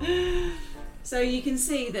 So you can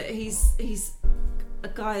see that he's a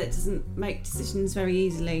guy that doesn't make decisions very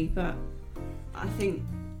easily, but I think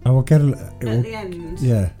at the end,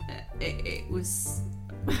 it was.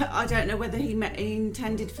 I don't know whether he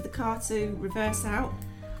intended for the car to reverse out,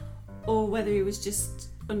 or whether he was just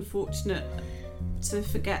unfortunate to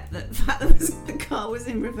forget that the car was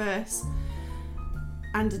in reverse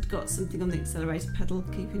and had got something on the accelerator pedal,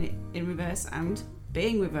 keeping it in reverse and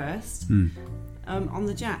being reversed on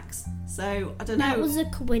the jacks. So I don't know. That was a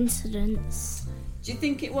coincidence. Do you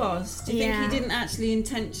think it was? Do you think he didn't actually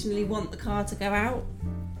intentionally want the car to go out?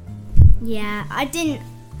 Yeah, I didn't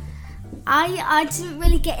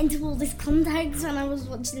really get into all this context when I was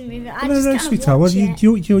watching the movie. No, sweetheart. Well, you're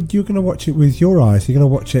going to watch it with your eyes. You're going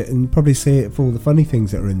to watch it and probably see it for all the funny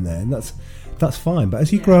things that are in there, and that's fine. But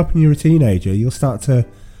as you grow up and you're a teenager, you'll start to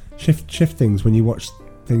shift things when you watch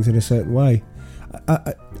things in a certain way.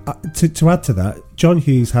 To add to that, John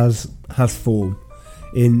Hughes has form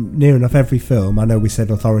in near enough every film. I know we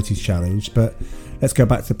said authorities challenged, but let's go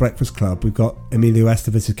back to The Breakfast Club. We've got Emilio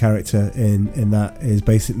Estevez's character in that is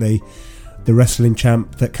basically the wrestling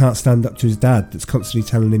champ that can't stand up to his dad, that's constantly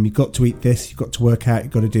telling him, you've got to eat this, you've got to work out,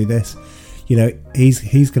 you've got to do this.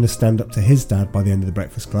 He's going to stand up to his dad by the end of The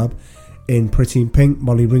Breakfast Club. In Pretty in Pink,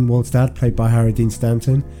 Molly Ringwald's dad, played by Harry Dean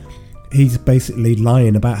Stanton, he's basically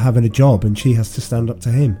lying about having a job and she has to stand up to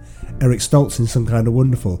him. Eric Stoltz in Some Kind of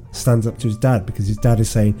Wonderful stands up to his dad because his dad is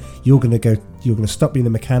saying, you're going to stop being a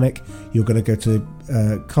mechanic, you're going to go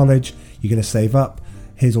to college, you're going to save up,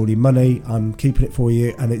 here's all your money, I'm keeping it for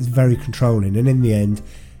you. And it's very controlling, and in the end,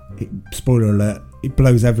 spoiler alert, it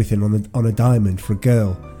blows everything on a diamond for a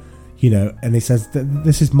girl, and he says,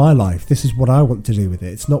 this is my life, this is what I want to do with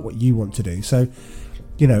it, it's not what you want to do. So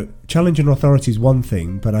challenging authority is one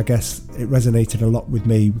thing, but I guess it resonated a lot with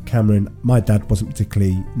me, with Cameron. My dad wasn't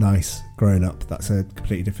particularly nice growing up. That's a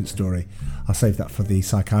completely different story. I'll save that for the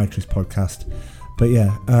psychiatrist podcast. But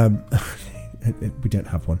yeah, we don't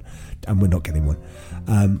have one, and we're not getting one.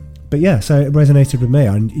 But yeah, so it resonated with me.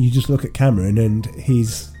 And you just look at Cameron, and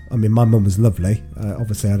my mum was lovely.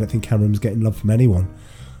 Obviously, I don't think Cameron was getting love from anyone.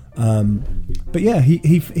 But yeah,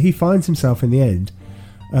 he finds himself in the end.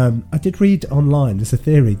 I did read online, there's a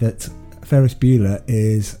theory that Ferris Bueller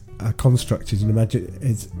is a construct, is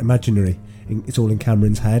imaginary. It's all in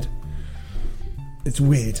Cameron's head. It's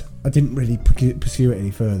weird. I didn't really pursue it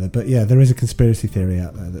any further, but yeah, there is a conspiracy theory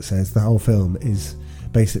out there that says the whole film is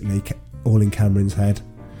basically all in Cameron's head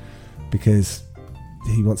because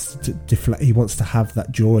he wants to he wants to have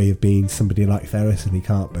that joy of being somebody like Ferris, and he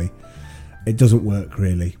can't be. It doesn't work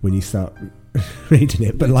really when you start reading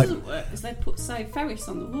it, but it like doesn't work because they put Ferris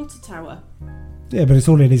on the water tower. Yeah, but it's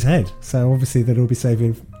all in his head, so obviously they'll all be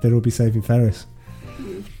saving Ferris.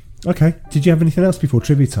 Okay. Did you have anything else before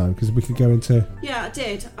trivia time? Because we could go into... Yeah, I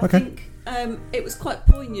did. I think it was quite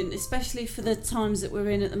poignant, especially for the times that we're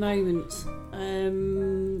in at the moment.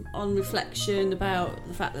 On reflection about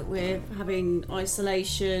the fact that we're having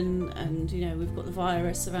isolation and, you know, we've got the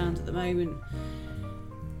virus around at the moment.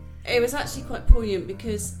 It was actually quite poignant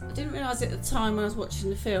because I didn't realise it at the time when I was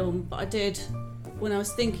watching the film, but I did when I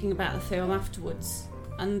was thinking about the film afterwards.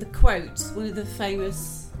 And the quote, one of the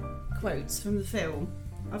famous quotes from the film,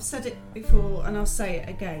 I've said it before and I'll say it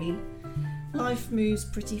again. Life moves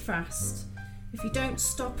pretty fast. If you don't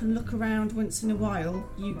stop and look around once in a while,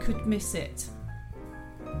 you could miss it.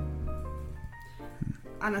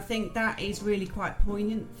 And I think that is really quite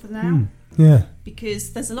poignant for now. Yeah.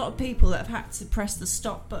 Because there's a lot of people that have had to press the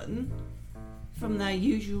stop button from their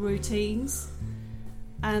usual routines.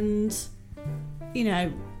 And, you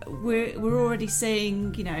know, we're already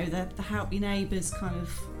seeing, you know, the help your neighbours kind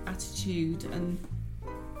of attitude and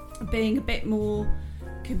being a bit more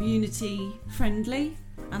community friendly.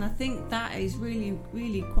 And I think that is really,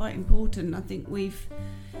 really quite important. I think we've,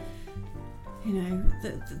 you know,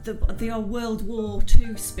 the old World War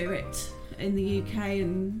II spirit in the UK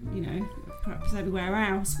and, you know, perhaps everywhere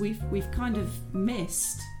else, we've kind of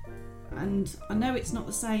missed. And I know it's not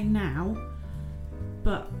the same now,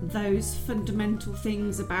 but those fundamental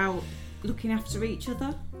things about looking after each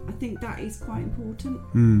other, I think that is quite important.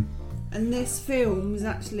 And this film has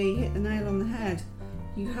actually hit the nail on the head.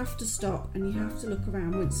 You have to stop and you have to look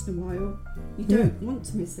around once in a while. You don't want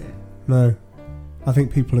to miss it. No. I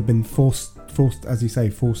think people have been forced, as you say,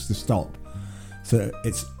 forced to stop. So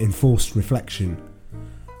it's enforced reflection.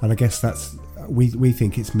 And I guess that's, we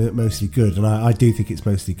think it's mostly good, and I do think it's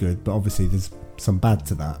mostly good, but obviously there's some bad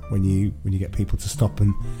to that when you get people to stop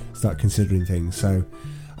and start considering things. So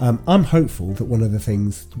I'm hopeful that one of the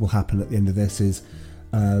things will happen at the end of this is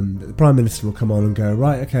the Prime Minister will come on and go,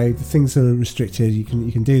 right, okay, the things are restricted, you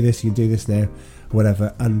can do this, you can do this now,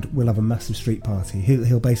 whatever, and we'll have a massive street party.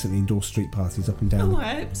 He'll basically endorse street parties up and down. Oh,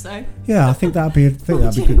 I hope so. Yeah, I think that'd be a good thing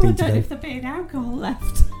to do. I don't know if there'll be any alcohol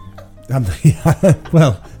left.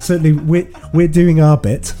 Well, certainly we're doing our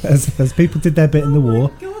bit as people did their bit in the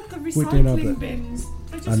war. Oh my God, the we're doing our recycling bit. bins.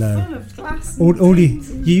 They're just I know. full of glass. All you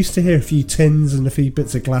used to hear a few tins and a few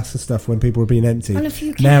bits of glass and stuff when people were being emptied. And a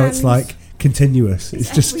few Now cans. it's like continuous.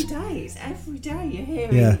 It's just every day. It's every day you're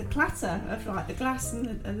hearing the clatter of like the glass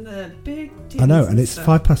and the big tins. I know, and it's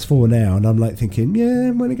stuff. 4:05 now, and I'm like thinking,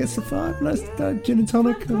 when it gets to 5, nice gin and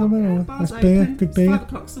tonic, I don't know, nice beer, good beer. 5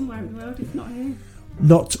 o'clock somewhere in the world, if not here.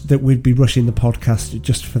 Not that we'd be rushing the podcast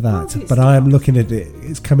just for that, Obviously but I am looking at it.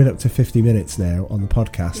 It's coming up to 50 minutes now on the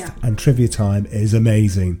podcast, and trivia time is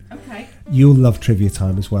amazing. Okay. You'll love trivia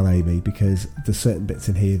time as well, Amy, because there's certain bits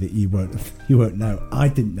in here that you won't know. I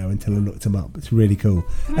didn't know until I looked them up. It's really cool.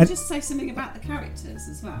 Can I just say something about the characters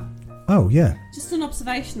as well? Oh yeah. Just an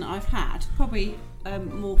observation that I've had, probably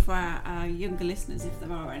more for our younger listeners, if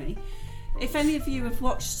there are any. If any of you have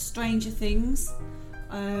watched Stranger Things,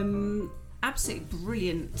 absolutely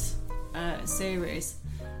brilliant series.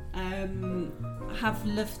 Have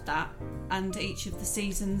loved that, and each of the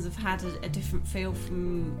seasons have had a different feel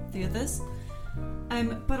from the others.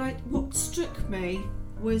 But what struck me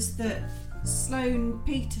was that Sloane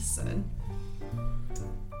Peterson,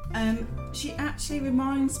 she actually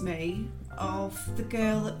reminds me of the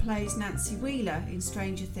girl that plays Nancy Wheeler in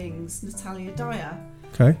Stranger Things, Natalia Dyer.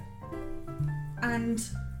 Okay. And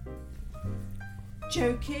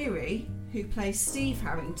Joe Keery, who plays Steve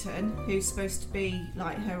Harrington, who's supposed to be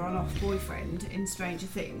like her on-off boyfriend in Stranger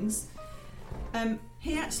Things,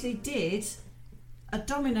 he actually did a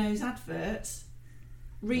Domino's advert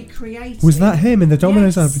recreating... Was that him in the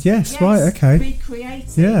Domino's advert? Yes, right, okay.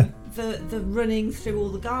 Recreating the running through all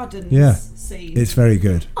the gardens scene. It's very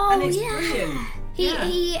good. Oh, and it's yeah.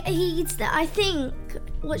 brilliant. He's I think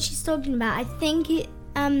what she's talking about, I think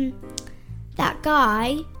that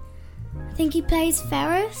guy, I think he plays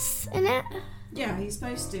Ferris in it. Yeah, he's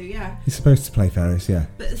supposed to, yeah. He's supposed to play Ferris, yeah.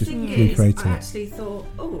 But the Just thing is, recreating I it. actually thought,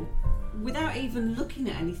 without even looking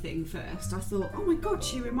at anything first, I thought, oh my God,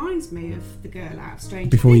 she reminds me of the girl out of Stranger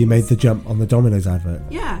Before Things. you made the jump on the Domino's advert.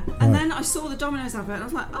 Yeah, and then I saw the Domino's advert and I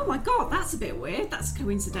was like, oh my God, that's a bit weird, that's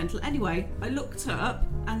coincidental. Anyway, I looked up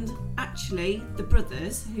and actually the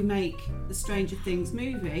brothers who make the Stranger Things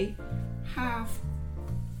movie have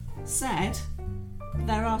said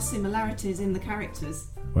there are similarities in the characters.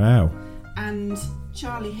 Wow. And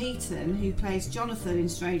Charlie Heaton, who plays Jonathan in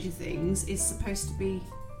Stranger Things, is supposed to be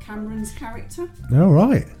Cameron's character. Oh,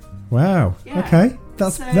 right. Wow. Yeah. Okay.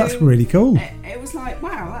 That's really cool. It was like,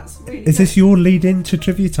 wow, that's really Is this your lead in to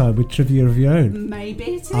trivia time with trivia of your own?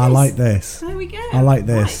 Maybe it is. I like this. There we go. I like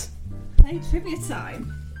this. Right. Play trivia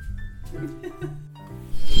time.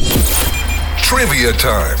 Trivia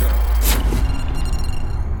time.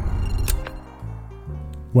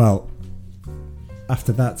 Well,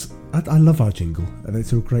 after that, I love our jingle.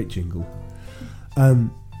 It's a great jingle.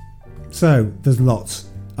 So there's lots.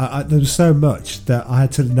 There was so much that I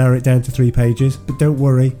had to narrow it down to 3 pages. But don't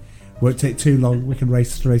worry, won't take too long. We can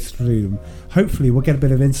race through them. Hopefully, we'll get a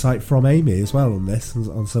bit of insight from Amy as well on this,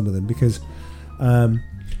 on some of them, because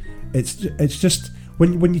it's just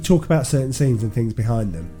when you talk about certain scenes and things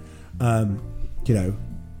behind them. You know,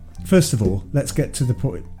 first of all, let's get to the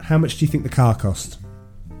point. How much do you think the car cost?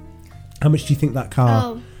 How much do you think that car?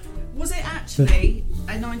 Oh. Was it actually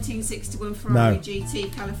a 1961 Ferrari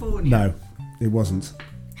GT California? No, it wasn't.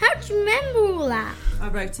 How do you remember all that? I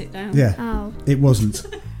wrote it down. Yeah. Oh. It wasn't.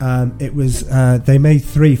 It was. They made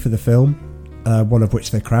 3 for the film, one of which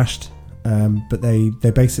they crashed. But they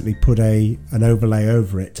basically put an overlay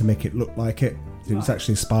over it to make it look like it. It was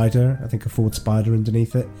actually a Spider, I think a Ford Spider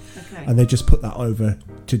underneath it, and they just put that over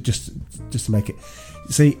to just to make it.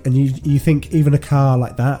 See, and you think even a car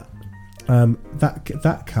like that,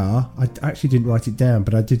 that car, I actually didn't write it down,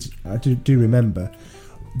 but I do remember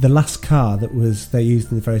the last car that they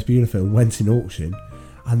used in the Ferris Bueller film went in auction,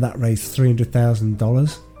 and that raised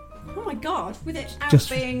 $300,000. Oh my God!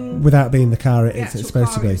 Without being the car it's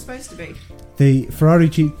supposed to be. It's supposed to be. The Ferrari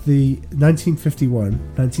the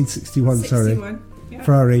 1961, yeah.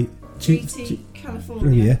 Ferrari GT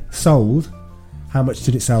California sold. How much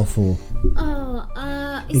did it sell for?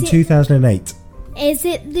 In 2008. Is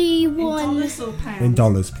it the one? In dollars or pounds? In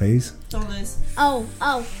dollars, please. Dollars. Oh,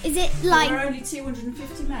 is it like? There were only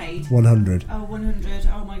 250 made. 100. Oh, 100.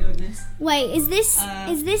 Oh my goodness. Wait, is this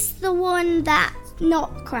the one that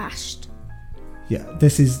not crashed? Yeah,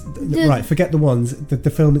 this is right. Forget the ones. The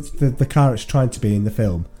film. It's the car it's trying to be in the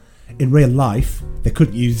film. In real life, they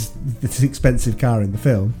couldn't use this expensive car in the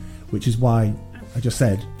film, which is why I just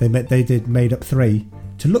said they made up 3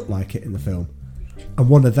 to look like it in the film. And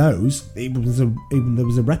one of those, there was a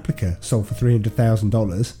replica sold for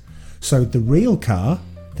 $300,000. So the real car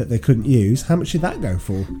that they couldn't use, how much did that go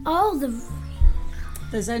for?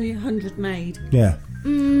 There's only 100 made. Yeah.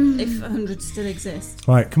 If 100 still exist.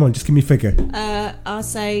 Right, come on, just give me a figure. I'll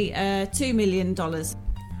say $2 million.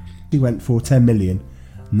 He went for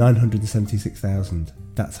 $10,976,000.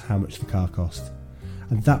 That's how much the car cost,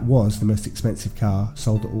 and that was the most expensive car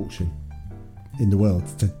sold at auction in the world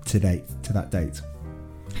to that date.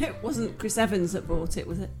 It wasn't Chris Evans that bought it,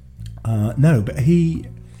 was it? No, but I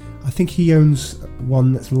think he owns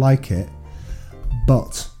one that's like it.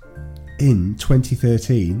 But in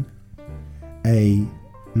 2013, a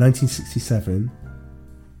 1967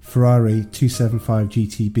 Ferrari 275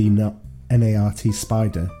 GTB NART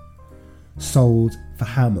Spider sold for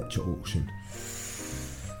how much at auction?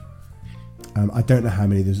 I don't know how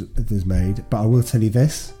many there's made, but I will tell you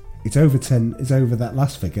this: it's over that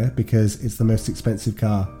last figure because it's the most expensive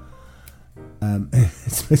car.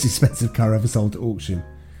 It's the most expensive car ever sold at auction,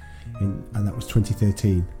 and that was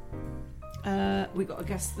 2013. We got to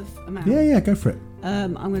guess the amount. Yeah, go for it.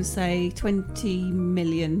 I'm going to say 20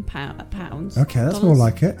 million pounds. Okay, that's more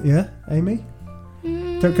like it. Yeah, Amy.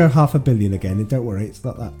 Don't go $500 million again. Don't worry, it's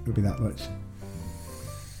not that. It'll be that much.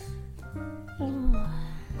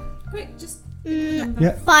 Quick, just.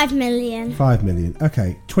 Yeah. 5 million. 5 million.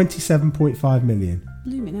 Okay, 27.5 million.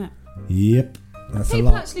 Blooming out. Yep, that's People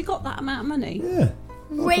a lot. actually got that amount of money. Yeah.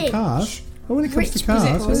 Well, for cars. Well, when it comes to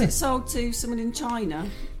cars, was it sold to someone in China?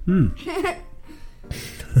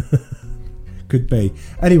 Could be.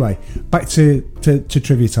 Anyway, back to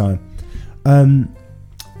trivia time.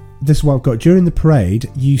 This is what I've got. During the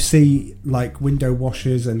parade, you see like window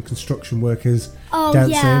washers and construction workers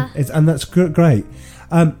dancing, yeah. and that's great.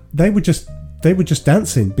 They were just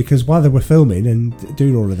dancing because while they were filming and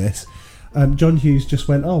doing all of this, John Hughes just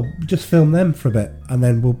went, "Oh, just film them for a bit, and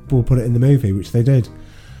then we'll put it in the movie," which they did.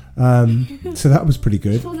 So that was pretty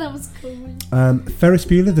good. Oh, that was cool. Ferris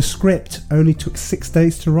Bueller, the script only took 6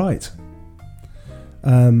 days to write.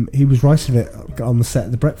 He was writing it on the set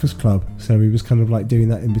of The Breakfast Club, so he was kind of like doing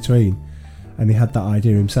that in between, and he had that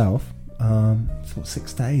idea himself.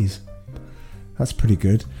 6 days. That's pretty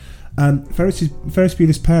good. Ferris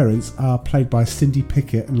Bueller's parents are played by Cindy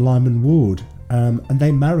Pickett and Lyman Ward, and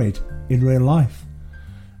they married in real life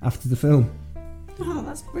after the film. Oh,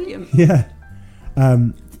 that's brilliant. Yeah.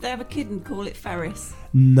 Did they have a kid and call it Ferris?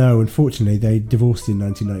 No, unfortunately, they divorced in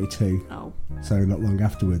 1992. Oh. So not long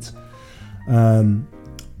afterwards.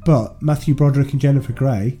 But Matthew Broderick and Jennifer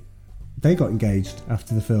Grey, they got engaged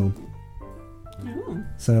after the film. Oh.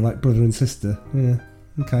 So like brother and sister. Yeah.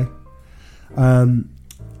 Okay.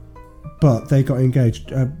 but they got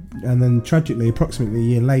engaged, and then tragically, approximately a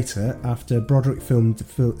year later, after Broderick finished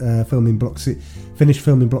filming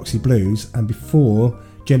Bloxy Blues, and before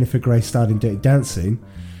Jennifer Grey starred in Dirty Dancing,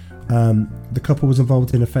 the couple was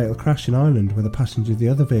involved in a fatal crash in Ireland where the passenger of the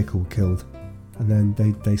other vehicle were killed, and then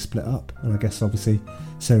they split up. And I guess obviously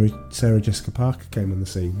Sarah Jessica Parker came on the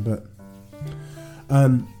scene. But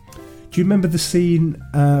do you remember the scene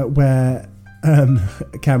where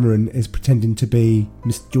Cameron is pretending to be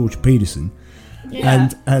Mr. George Peterson,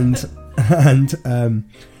 and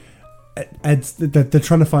they're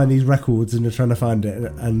trying to find these records and they're trying to find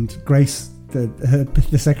it, and Grace,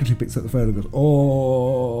 the secretary, picks up the phone and goes,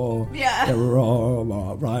 "Oh, yeah,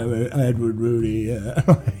 right, Edward Rooney." Yeah.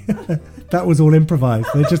 That was all improvised.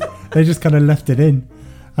 They just kind of left it in.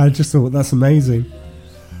 I just thought that's amazing.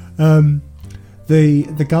 The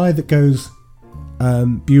guy that goes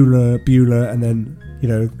Bueller, and then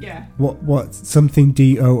what something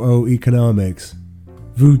DOO economics,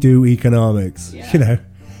 voodoo economics. Yeah.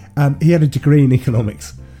 He had a degree in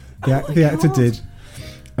economics. The actor did.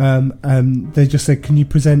 They just said, "Can you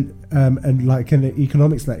present an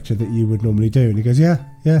economics lecture that you would normally do?" And he goes, "Yeah."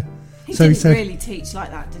 He didn't really teach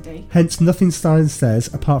like that, did he? Hence, nothing Stein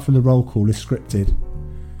says apart from the roll call is scripted.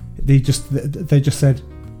 They just said,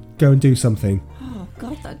 "Go and do something."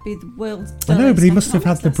 God, that'd be the world's I know, but he must have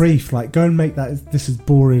had the brief, like, go and make this as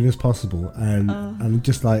boring as possible, and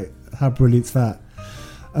just like, how brilliant's that?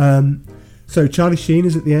 So Charlie Sheen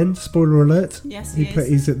is at the end. Spoiler alert. Yes, he is.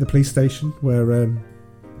 He's at the police station where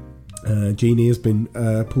Jeannie has been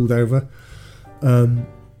pulled over. That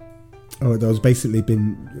was basically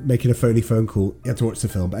been making a phony phone call. You had to watch the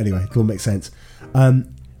film, but anyway, it all makes sense.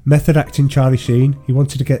 Method acting Charlie Sheen. He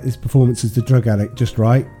wanted to get his performance as the drug addict just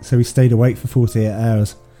right, so he stayed awake for 48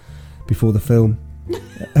 hours before the film,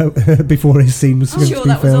 before his scene was going to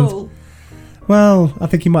be filmed. Was all. Well, I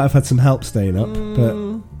think he might have had some help staying up,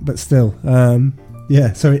 but still,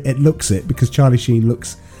 yeah. So it looks it, because Charlie Sheen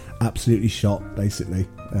looks absolutely shot, basically.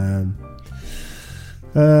 In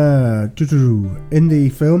the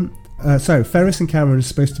film, so Ferris and Cameron are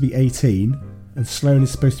supposed to be 18, and Sloane is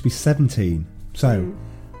supposed to be 17. So.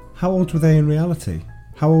 How old were they in reality?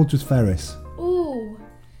 How old was Ferris? Ooh.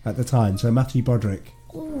 At the time, so Matthew Broderick.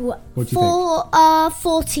 Ooh. What do you think?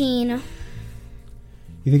 14.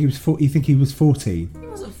 You think he was 14? He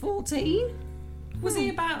wasn't 14. Was he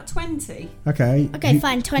about 20? Okay.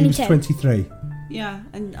 Fine, 22. He was 23. Yeah,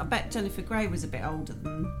 and I bet Jennifer Grey was a bit older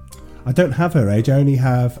than... I don't have her age. I only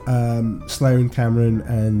have Sloane, Cameron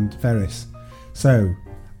and Ferris. So,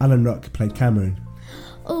 Alan Ruck played Cameron.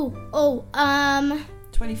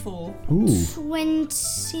 24. Ooh.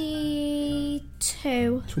 22.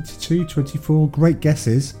 22, 24. Great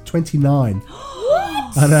guesses. 29.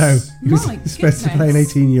 I know. He was supposed to play an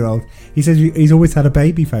 18-year-old. He says he's always had a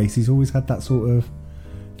baby face. He's always had that sort of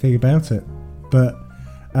thing about it. But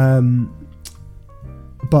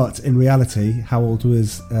in reality, how old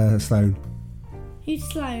was Sloane? Who's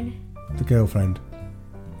Sloane? The girlfriend.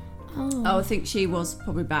 Oh, I think she was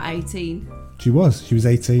probably about 18. She was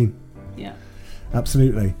 18. Yeah.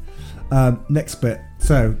 Absolutely. Next bit.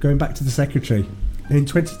 So, going back to the secretary. In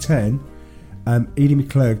 2010, Edie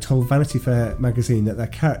McClurg told Vanity Fair magazine that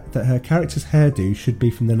that her character's hairdo should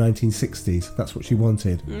be from the 1960s. That's what she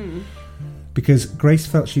wanted. Because Grace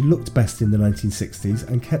felt she looked best in the 1960s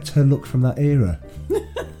and kept her look from that era.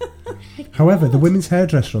 However, the women's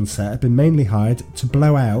hairdresser on set had been mainly hired to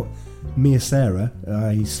blow out Mia Sarah,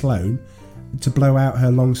 i.e. Sloane, to blow out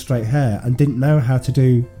her long straight hair, and didn't know how to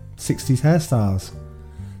do 60s hairstyles.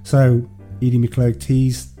 So Edie McClurg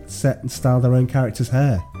teased, set and styled their own character's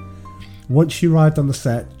hair. Once she arrived on the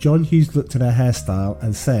set, John Hughes looked at her hairstyle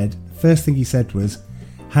and said, first thing he said was,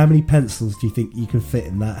 "How many pencils do you think you can fit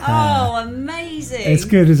in that hair?" Oh, amazing. It's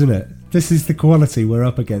good, isn't it? This is the quality we're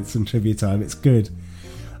up against in Trivia Time. It's good.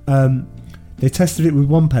 They tested it with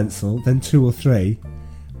one pencil, then 2 or 3,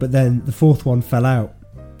 but then the 4th one fell out.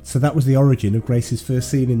 So that was the origin of Grace's first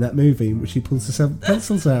scene in that movie, in which she pulls the 7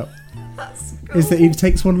 pencils out. That's cool. Is that he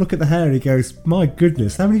takes one look at the hair and he goes, "My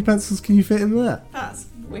goodness, how many pencils can you fit in that?" That's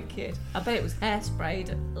wicked. I bet it was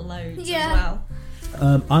hairsprayed loads as well.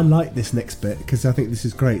 I like this next bit because I think this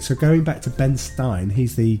is great. So going back to Ben Stein,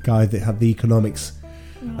 he's the guy that had the economics,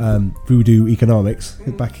 voodoo economics,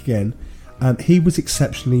 back again. He was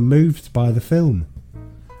exceptionally moved by the film,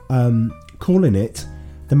 calling it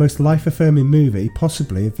the most life-affirming movie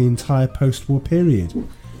possibly of the entire post-war period.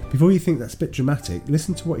 Before you think that's a bit dramatic,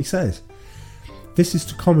 listen to what he says. "This is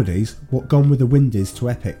to comedies what Gone with the Wind is to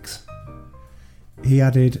epics." He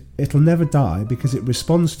added, "It'll never die because it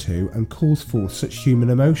responds to and calls forth such human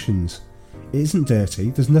emotions. It isn't dirty.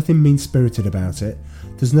 There's nothing mean-spirited about it.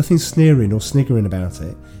 There's nothing sneering or sniggering about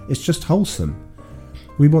it. It's just wholesome.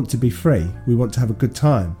 We want to be free. We want to have a good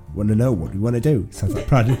time. We want to know what we want to do. Sounds like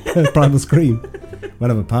Primal Scream. Want to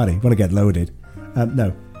have a party. Want to get loaded.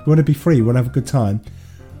 No. We want to be free. We want to have a good time.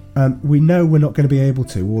 We know we're not going to be able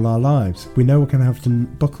to all our lives. We know we're going to have to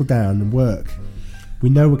buckle down and work. We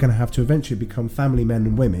know we're going to have to eventually become family men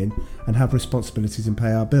and women and have responsibilities and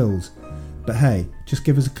pay our bills. But hey, just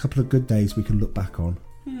give us a couple of good days we can look back on.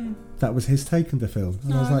 That was his take on the film.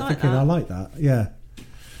 And I was thinking, I like that. Yeah.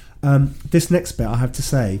 This next bit, I have to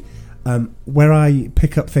say, where I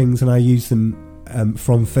pick up things and I use them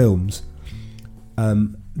from films,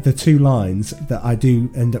 the two lines that I do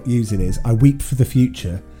end up using is, I weep for the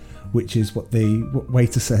future, which is what the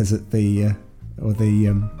waiter says at the, not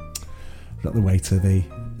the waiter, the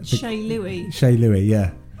Shea Louis,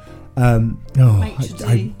 yeah.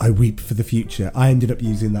 I weep for the future. I ended up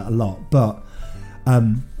using that a lot, but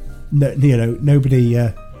nobody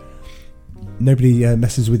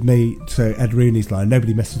messes with me. So Ed Rooney's line,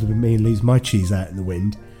 nobody messes with me and leaves my cheese out in the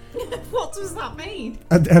wind. What does that mean?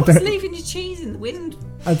 What's leaving your cheese in the wind?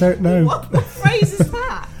 I don't know. What phrase is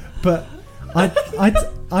that? But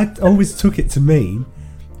I always took it to mean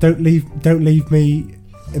don't leave me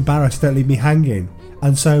embarrassed, don't leave me hanging.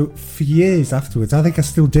 And so for years afterwards, I think I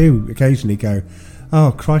still do occasionally go,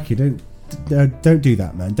 oh crikey, don't do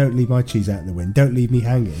that, man. Don't leave my cheese out in the wind. Don't leave me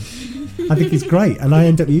hanging. I think it's great, and I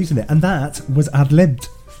end up using it. And that was ad-libbed.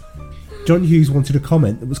 John Hughes wanted a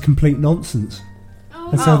comment that was complete nonsense.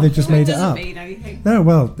 And so they just made it up. Mean anything. No,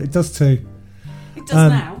 well, it does too. It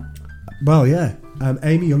does now. Well, yeah.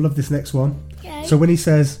 Amy, you'll love this next one. Okay. So when he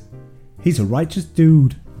says, he's a righteous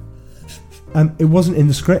dude, it wasn't in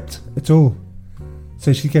the script at all.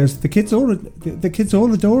 So she goes, the kids all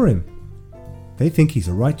adore him. They think he's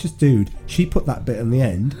a righteous dude. She put that bit in the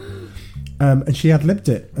end, and she ad-libbed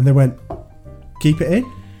it, and they went, keep it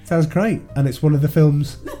in. Sounds great. And it's one of the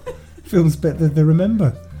film's bit that they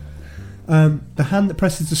remember. The hand that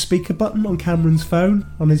presses the speaker button on Cameron's phone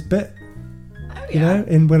on his bit. Oh yeah.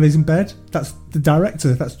 While he's in bed. That's the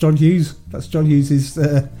director. That's John Hughes. That's John Hughes's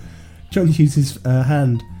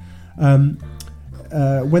hand. When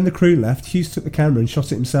the crew left, Hughes took the camera and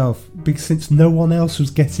shot it himself, because since no one else was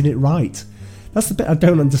getting it right. That's the bit I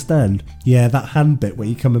don't understand. Yeah, that hand bit where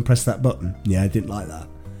you come and press that button. Yeah, I didn't like that.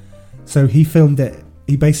 So he filmed it.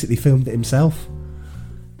 He basically filmed it himself,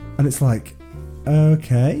 and it's like,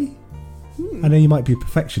 okay. I know you might be a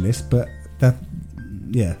perfectionist, but that,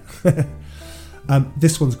 yeah.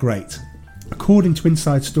 This one's great. According to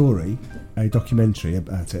Inside Story, a documentary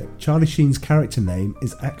about it, Charlie Sheen's character name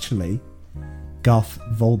is actually Garth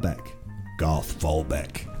Volbeck. Garth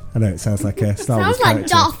Volbeck. I know, it sounds like a Star Wars character.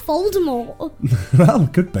 Sounds like Darth Voldemort. Well,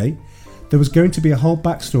 could be. There was going to be a whole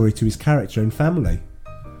backstory to his character and family.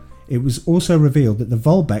 It was also revealed that the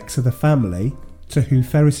Volbecks are the family to who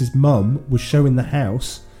Ferris's mum was showing the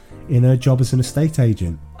house in her job as an estate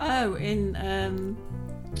agent. Oh,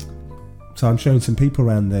 So I'm showing some people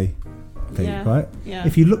around the thing, right? Yeah.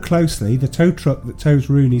 If you look closely, the tow truck that tows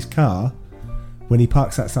Rooney's car when he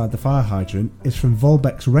parks outside the fire hydrant is from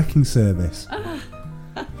Volbeck's wrecking service.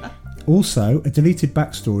 Also, a deleted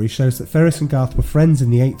backstory shows that Ferris and Garth were friends in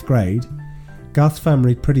the 8th grade. Garth's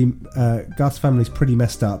family's pretty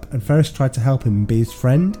messed up, and Ferris tried to help him and be his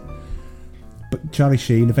friend. But Charlie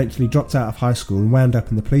Sheen eventually dropped out of high school and wound up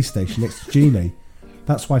in the police station next to Jeannie.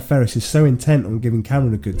 That's why Ferris is so intent on giving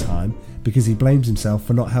Cameron a good time, because he blames himself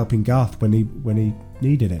for not helping Garth when he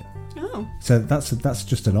needed it. Oh. So that's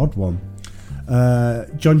just an odd one.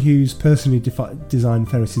 John Hughes personally designed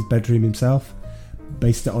Ferris's bedroom himself,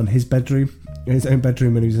 based it on his own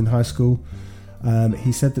bedroom when he was in high school.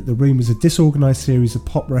 He said that the room was a disorganised series of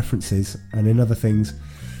pop references and other things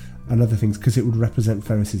because it would represent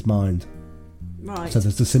Ferris's mind. Right. So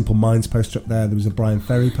there's a Simple Minds poster up there. There was a Brian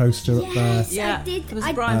Ferry poster up there. Yeah, there was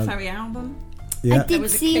a Brian Ferry album. Yeah. I did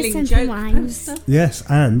see a Simple Minds poster. Yes,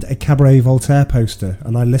 and a Cabaret Voltaire poster,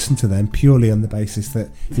 and I listened to them purely on the basis that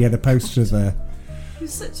he had a poster there. He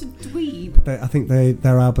was such a dweeb. I think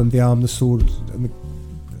their album, The Arm, the Sword, and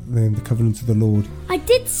the Covenant of the Lord. I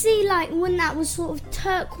did see one that was sort of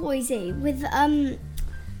turquoisey with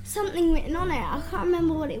something written on it. I can't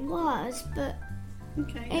remember what it was, but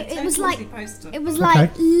it was like poster. It was like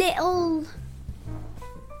little,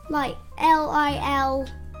 like LIL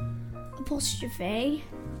apostrophe.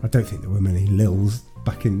 I don't think there were many Lils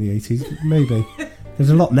back in the 80s. Maybe there's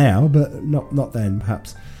a lot now, but not then,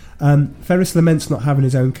 perhaps. Ferris laments not having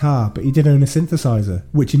his own car, but he did own a synthesizer,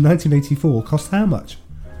 which in 1984 cost how much?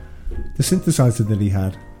 The synthesizer that he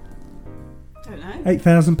had. Don't know.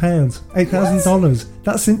 £8,000, $8,000.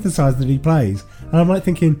 That synthesizer that he plays, and I'm like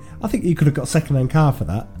thinking, I think he could have got a second-hand car for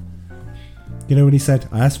that. You know when he said,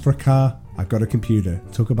 "I asked for a car, I got a computer."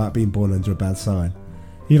 Talk about being born under a bad sign.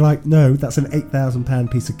 You're like, no, that's an £8,000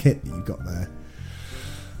 piece of kit that you got there.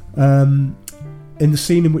 In the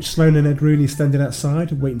scene in which Sloane and Ed Rooney are standing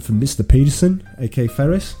outside waiting for Mr. Peterson, aka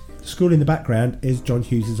Ferris, the school in the background is John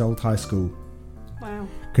Hughes' old high school. Wow.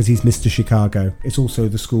 Because he's Mr. Chicago. It's also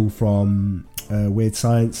the school from Weird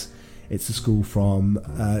Science. It's the school from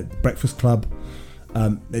Breakfast Club.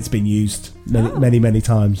 It's been used many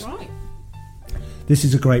times. Right. This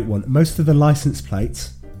is a great one. Most of the license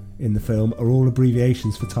plates in the film are all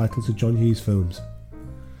abbreviations for titles of John Hughes films.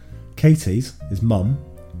 Katie's, his mum,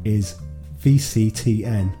 is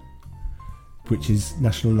VCTN, which is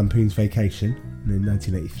National Lampoon's Vacation in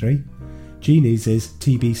 1983. Jeannie's is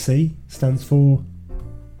TBC, stands for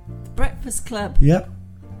Breakfast Club. Yep.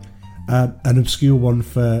 An obscure one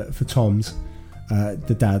for Tom's,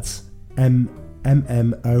 the dad's,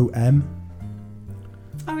 MMOM.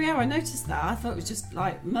 Oh yeah, I noticed that. I thought it was just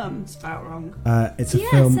like Mum spelt wrong. It's a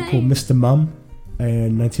film called Mr. Mum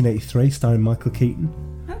in 1983, starring Michael Keaton.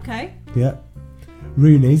 Okay. Yeah.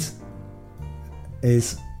 Rooney's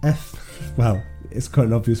is it's quite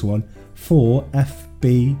an obvious one, for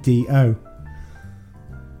FBDO.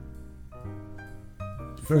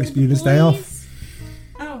 Ferris Bueller's Day Off.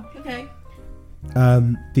 Oh, okay.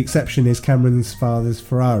 The exception is Cameron's father's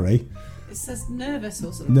Ferrari. It says nervous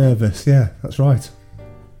or something. Nervous, yeah, that's right.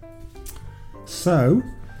 So,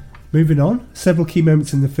 moving on. Several key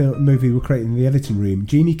moments in the movie were created in the editing room.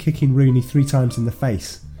 Jeannie kicking Rooney 3 times in the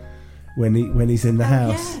face when he's in the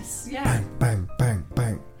house. Yes, yeah. Bang, bang,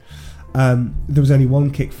 bang, bang. There was only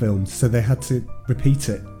one kick filmed, so they had to repeat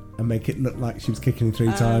it and make it look like she was kicking him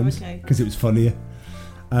 3 times because it was funnier.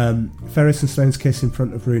 Ferris and Sloane's kiss in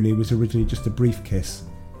front of Rooney was originally just a brief kiss.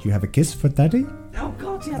 Do you have a kiss for Daddy? Oh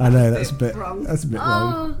God, yeah. I know that's a bit wrong. That's a bit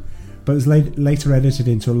wrong. But it was later edited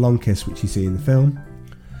into a long kiss, which you see in the film.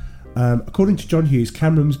 According to John Hughes,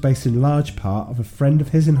 Cameron was based in large part of a friend of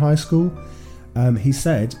his in high school. He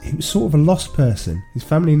said he was sort of a lost person. His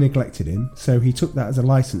family neglected him, so he took that as a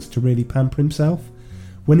license to really pamper himself.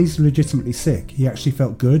 When he's legitimately sick, he actually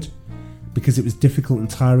felt good because it was difficult and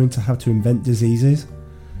tiring to have to invent diseases.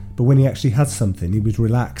 But when he actually had something, he was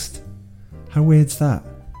relaxed. How weird's that?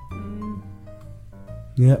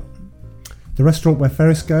 Yep. The restaurant where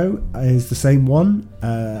Ferris go is the same one.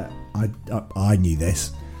 I knew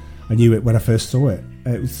this. I knew it when I first saw it.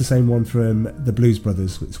 It was the same one from the Blues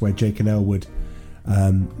Brothers. It's where Jake and Elwood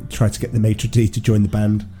tried to get the maitre d' to join the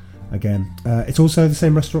band again. It's also the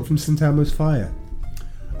same restaurant from St Elmo's Fire.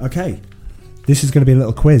 Okay, this is going to be a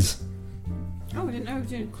little quiz. Oh, we didn't know we were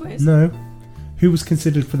doing a quiz. No. Who was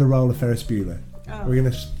considered for the role of Ferris Bueller? Oh. We're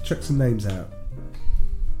going to check some names out.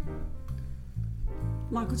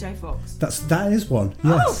 Michael J. Fox. That is one.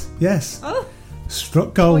 Yes, yes. Oh.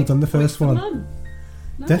 Struck gold on the first one.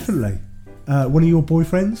 Nice. Definitely. One of your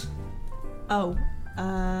boyfriends? Oh.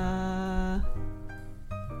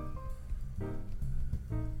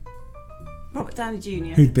 Robert Downey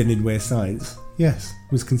Jr. Who'd been in Weird Science? Yes,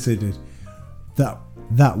 was considered.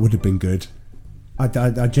 That would have been good. I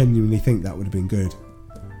genuinely think that would have been good.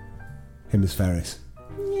 Him as Ferris.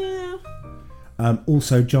 Yeah.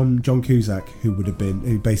 Also John Cusack,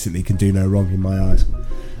 who basically can do no wrong in my eyes.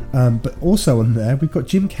 But also on there we've got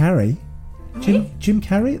Jim Carrey. Jim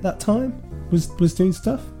Carrey at that time was doing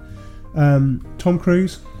stuff. Tom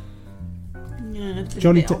Cruise. Yeah,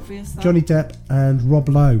 Johnny Depp and Rob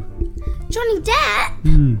Lowe. Johnny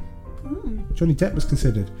Depp? Johnny Depp was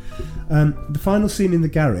considered. The final scene in the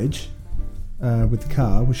garage with the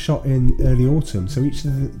car was shot in early autumn, so each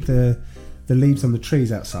of the leaves on the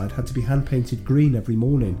trees outside had to be hand painted green every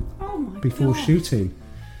morning before shooting.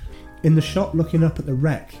 In the shot looking up at the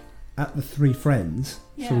wreck at the 3 friends,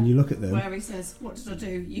 so when you look at them, where he says, "What did I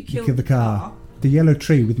do? You killed the car." The yellow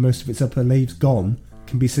tree with most of its upper leaves gone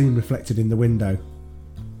can be seen reflected in the window.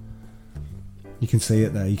 You can see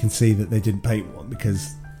it there. You can see that they didn't paint one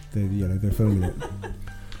because they're filming it.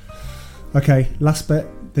 Okay, last bit.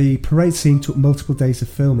 The parade scene took multiple days of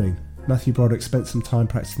filming. Matthew Broderick spent some time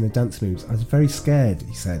practicing the dance moves. I was very scared,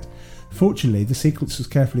 he said. Fortunately, the sequence was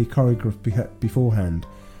carefully choreographed beforehand.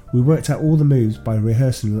 We worked out all the moves by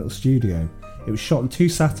rehearsing in a little studio. It was shot on 2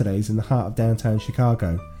 Saturdays in the heart of downtown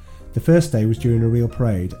Chicago. The first day was during a real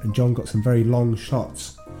parade, and John got some very long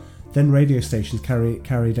shots. Then radio stations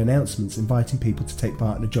carried announcements inviting people to take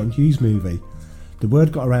part in a John Hughes movie. The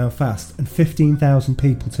word got around fast, and 15,000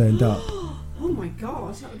 people turned up. Oh my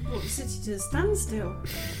God, that would brought the city to a standstill.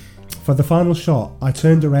 For the final shot, I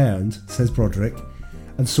turned around, says Broderick,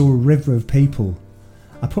 and saw a river of people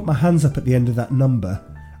I put my hands up at the end of that number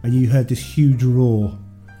and you heard this huge roar.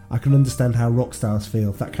 I can understand how rock stars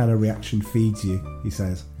feel. That kind of reaction feeds you, he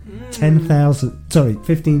says.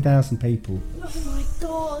 15,000 people. Oh my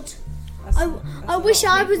god. I wish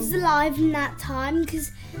I was alive in that time,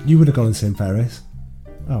 because... You would have gone and seen Ferris.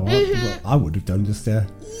 Oh, well, I would have done just there.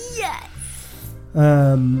 Yes.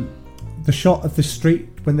 The shot of the street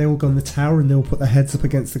when they all go on the tower and they all put their heads up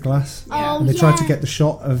against the glass. Oh, and they tried to get the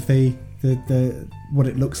shot of the what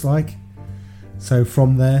it looks like. So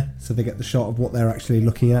from there, so they get the shot of what they're actually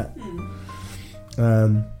looking at.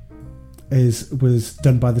 Was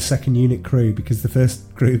done by the second unit crew, because the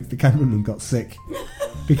first group, the cameraman, got sick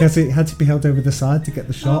because it had to be held over the side to get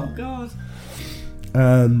the shot. Oh god.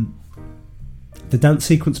 The dance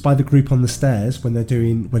sequence by the group on the stairs when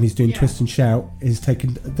he's doing Twist and Shout is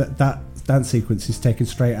taken. That dance sequence is taken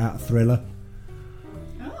straight out of Thriller.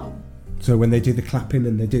 Oh. So when they do the clapping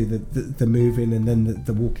and they do the moving and then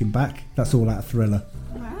the walking back, that's all out of Thriller.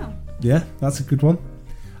 Wow. Yeah, that's a good one.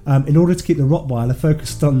 In order to keep the Rottweiler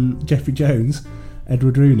focused on Jeffrey Jones,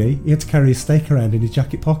 Edward Rooney, he had to carry a steak around in his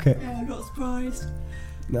jacket pocket. Yeah, I'm not surprised.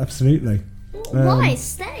 Absolutely. Why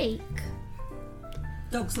steak?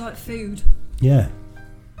 Dogs like food. Yeah.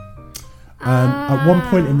 At one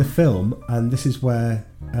point in the film, and this is where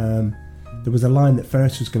there was a line that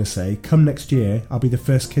Ferris was going to say, "Come next year, I'll be the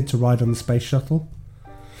first kid to ride on the space shuttle."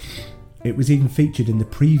 It was even featured in the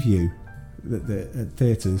preview at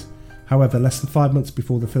theatres. However, less than 5 months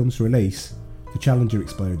before the film's release, the Challenger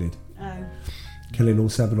exploded, killing all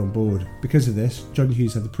 7 on board. Because of this, John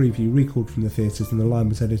Hughes had the preview recalled from the theatres and the line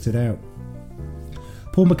was edited out.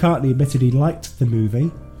 Paul McCartney admitted he liked the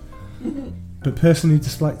movie, but personally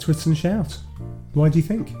disliked Twist and Shout. Why do you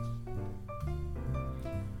think?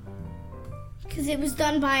 Because it was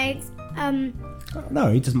done by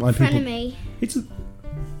No, he doesn't mind people. frenemy. It's a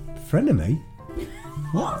frenemy.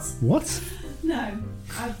 What? No,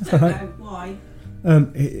 I don't know why.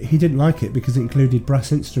 He didn't like it because it included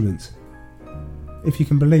brass instruments. If you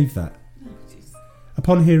can believe that.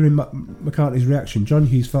 Upon hearing McCartney's reaction, John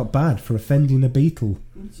Hughes felt bad for offending a Beatle.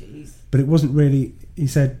 But it wasn't really, he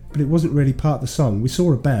said, but it wasn't really part of the song. We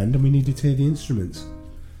saw a band and we needed to hear the instruments.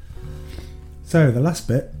 So, the last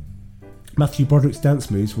bit. Matthew Broderick's dance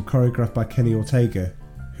moves were choreographed by Kenny Ortega,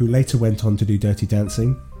 who later went on to do Dirty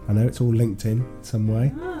Dancing. I know it's all linked in some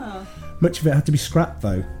way. Much of it had to be scrapped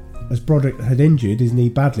though, as Broderick had injured his knee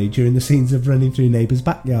badly during the scenes of running through neighbours'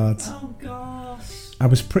 backyards. Oh gosh. I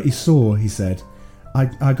was pretty sore, he said.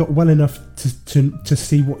 I got well enough to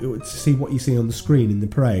see what you see on the screen in the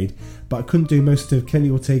parade, but I couldn't do most of Kenny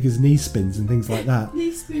Ortega's knee spins and things like that.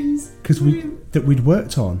 Knee spins. Because we'd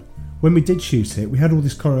worked on. When we did shoot it, we had all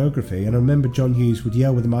this choreography, and I remember John Hughes would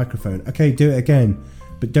yell with the microphone, "Okay, do it again,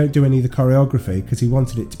 but don't do any of the choreography," because he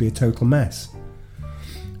wanted it to be a total mess.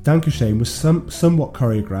 Dankeschön was somewhat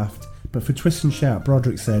choreographed, but for Twist and Shout,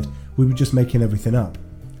 Broderick said, "We were just making everything up."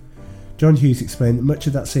 John Hughes explained that much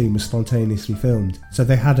of that scene was spontaneously filmed, so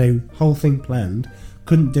they had a whole thing planned,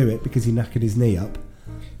 couldn't do it because he knackered his knee up,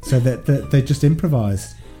 so that they just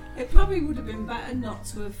improvised. It probably would have been better not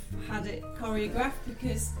to have had it choreographed,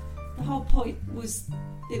 because the whole point was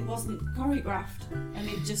it wasn't choreographed and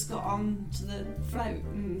it just got on to the float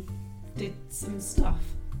and did some stuff.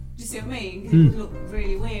 Do you see what I mean? 'Cause it would look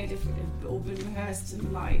really weird if it had all been rehearsed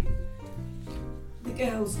and like the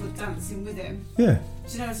girls were dancing with him. Yeah.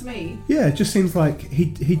 Do you know what I mean? Yeah, it just seems like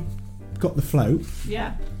he got the float.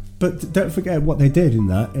 Yeah. But don't forget what they did in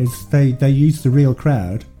that is they used the real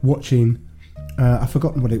crowd watching. I've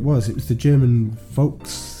forgotten what it was. It was the German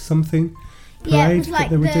Volks something parade Yeah, it was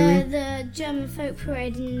like that they were doing. the German folk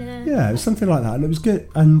parade in the... Yeah, it was something like that, and it was good.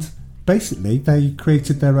 And basically, they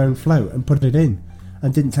created their own float and put it in,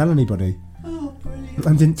 and didn't tell anybody. Oh, brilliant!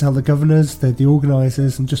 And didn't tell the governors, the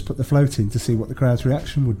organisers, and just put the float in to see what the crowd's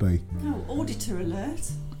reaction would be. Oh, auditor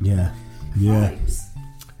alert! Yeah, yeah. Vibes.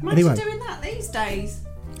 Imagine Anyway. doing that these days.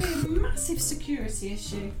 It'd be a massive security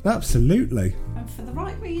issue, Absolutely, and for the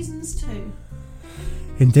right reasons too.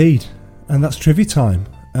 indeed. And that's trivia time.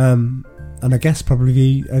 And I guess probably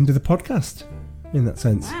the end of the podcast in that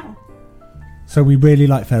sense. Wow. So we really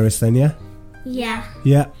like Ferris then, yeah? Yeah.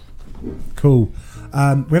 Yeah. Cool. We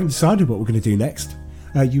haven't decided what we're going to do next.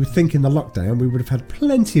 You would think in the lockdown we would have had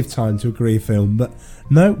plenty of time to agree a film, but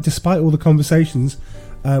no, despite all the conversations,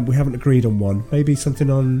 we haven't agreed on one. Maybe something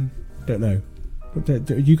on, don't know.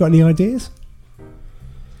 You got any ideas?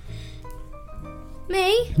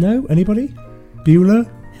 Me? No? Anybody? Bueller?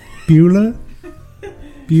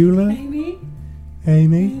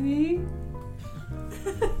 Amy?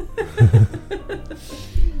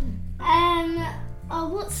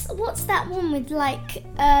 What's that one with like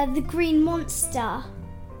the green monster?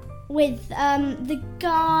 with the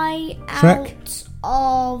guy Shrek? out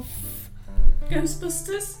of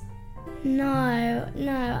Ghostbusters? no.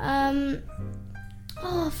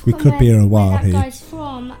 We could be here a while where that here. guy's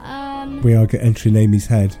from. We are entering Amy's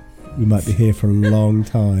head. We might be here for a long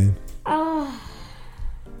time.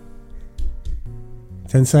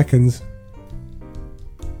 10 seconds.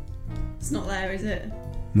 It's not there, is it?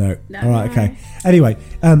 No. No. All right, okay. Anyway,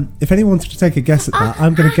 if anyone wanted to take a guess at that,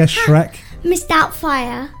 I'm going to guess Shrek. Mr.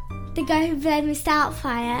 Doubtfire. The guy who played Mr.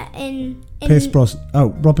 Doubtfire in Pierce Brosnan. Oh,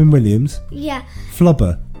 Robin Williams. Yeah.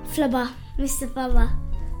 Flubber. Flubber. Mr. Flubber.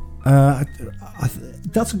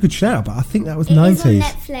 That's a good shout, but I think that was It 90s. is on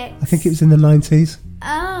Netflix. I think it was in the 90s.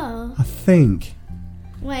 Oh. I think.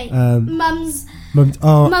 Wait. Mum's.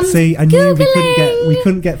 Mum's See, I knew Googling. we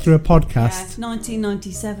couldn't get through a Yeah, podcast.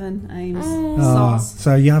 1997, Ames. Ah, Sauce.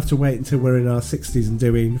 so you have to wait until we're in our 60s and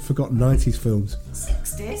doing forgotten 90s films.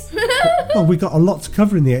 60s? Well, we got a lot to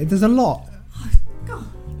cover in the 80s. There's a lot. God.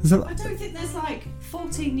 There's a, I don't think there's like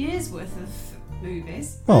 14 years worth of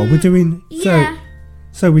movies. well, we're doing Yeah.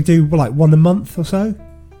 so we do like one a month or so.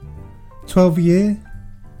 12 a year.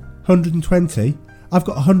 120. I've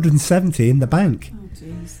got 170 in the bank. Oh,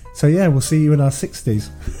 jeez. So yeah, we'll see you in our 60s.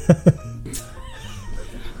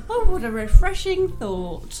 Oh, what a refreshing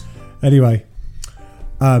thought. Anyway,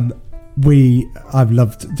 I've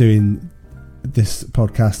loved doing this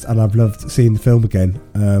podcast and I've loved seeing the film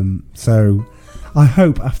again. So I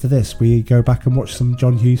hope after this we go back and watch some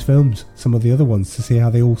John Hughes films, some of the other ones, to see how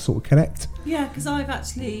they all sort of connect. Yeah, because I've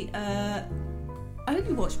actually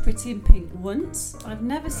only watched Pretty in Pink once. I've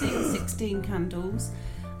never seen 16 Candles,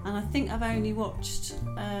 and I think I've only watched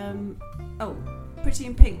Pretty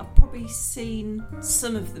in Pink. I've probably seen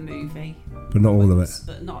some of the movie, But not all of it.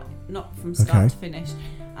 but not from start to finish.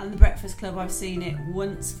 And The Breakfast Club, I've seen it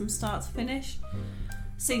once from start to finish.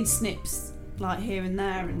 Seen snips like here and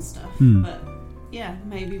there and stuff, but yeah,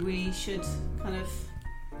 maybe we should kind of.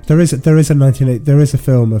 There is a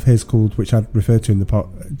film of his called, which I referred to in the pot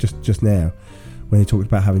just now, when he talked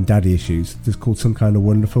about having daddy issues. It's called Some Kind of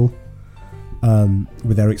Wonderful,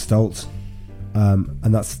 with Eric Stoltz,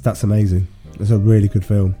 and that's amazing. It's a really good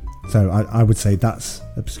film. So I would say that's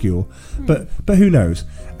obscure, but who knows?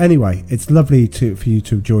 Anyway, it's lovely for you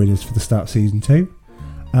to join us for the start of season 2.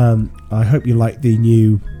 I hope you like the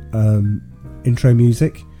new intro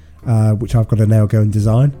music, which I've got to now go and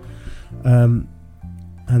design.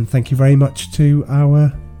 And thank you very much to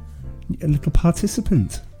our little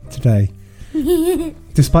participant today.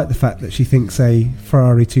 Despite the fact that she thinks a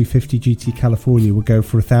Ferrari 250 GT California will go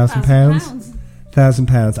for £1,000.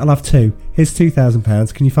 £1,000. I'll have 2. Here's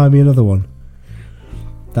 £2,000. Can you find me another one?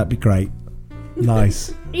 That'd be great.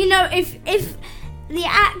 Nice. You know, if the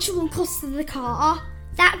actual cost of the car,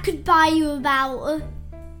 that could buy you about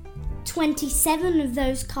 27 of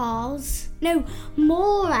those cars. No,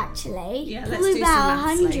 more actually. Yeah, let's probably do about some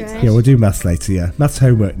maths 100. later. Yeah, we'll do maths later, yeah. Maths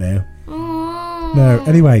homework now. Oh. No,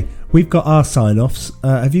 anyway, we've got our sign-offs.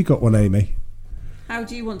 Have you got one, Amy? How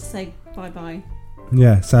do you want to say bye-bye?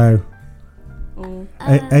 Yeah, so... Or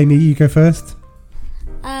Amy, you go first.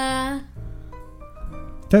 Don't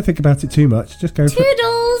think about it too much. Just go for it.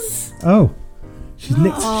 Toodles! Oh. She's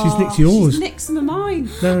nicked yours. She's nicked some of mine.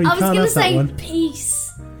 No, you I was can't going to have that say one.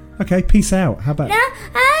 peace. Okay, peace out. How about... No,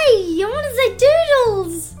 hey, I want to say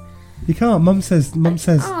doodles. You can't. Mum says... Oh,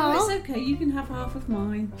 Oh. it's okay. You can have half of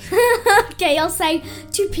mine. Okay, I'll say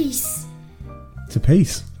to peace. To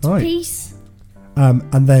peace. Right. Peace.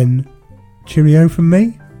 And then cheerio from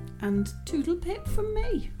me. And toodle pip from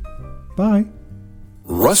me. Bye.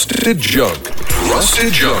 Rusted Junk.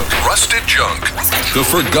 Rusted Junk. Rusted Junk. The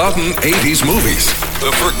Forgotten 80s Movies.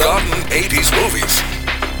 The Forgotten 80s Movies.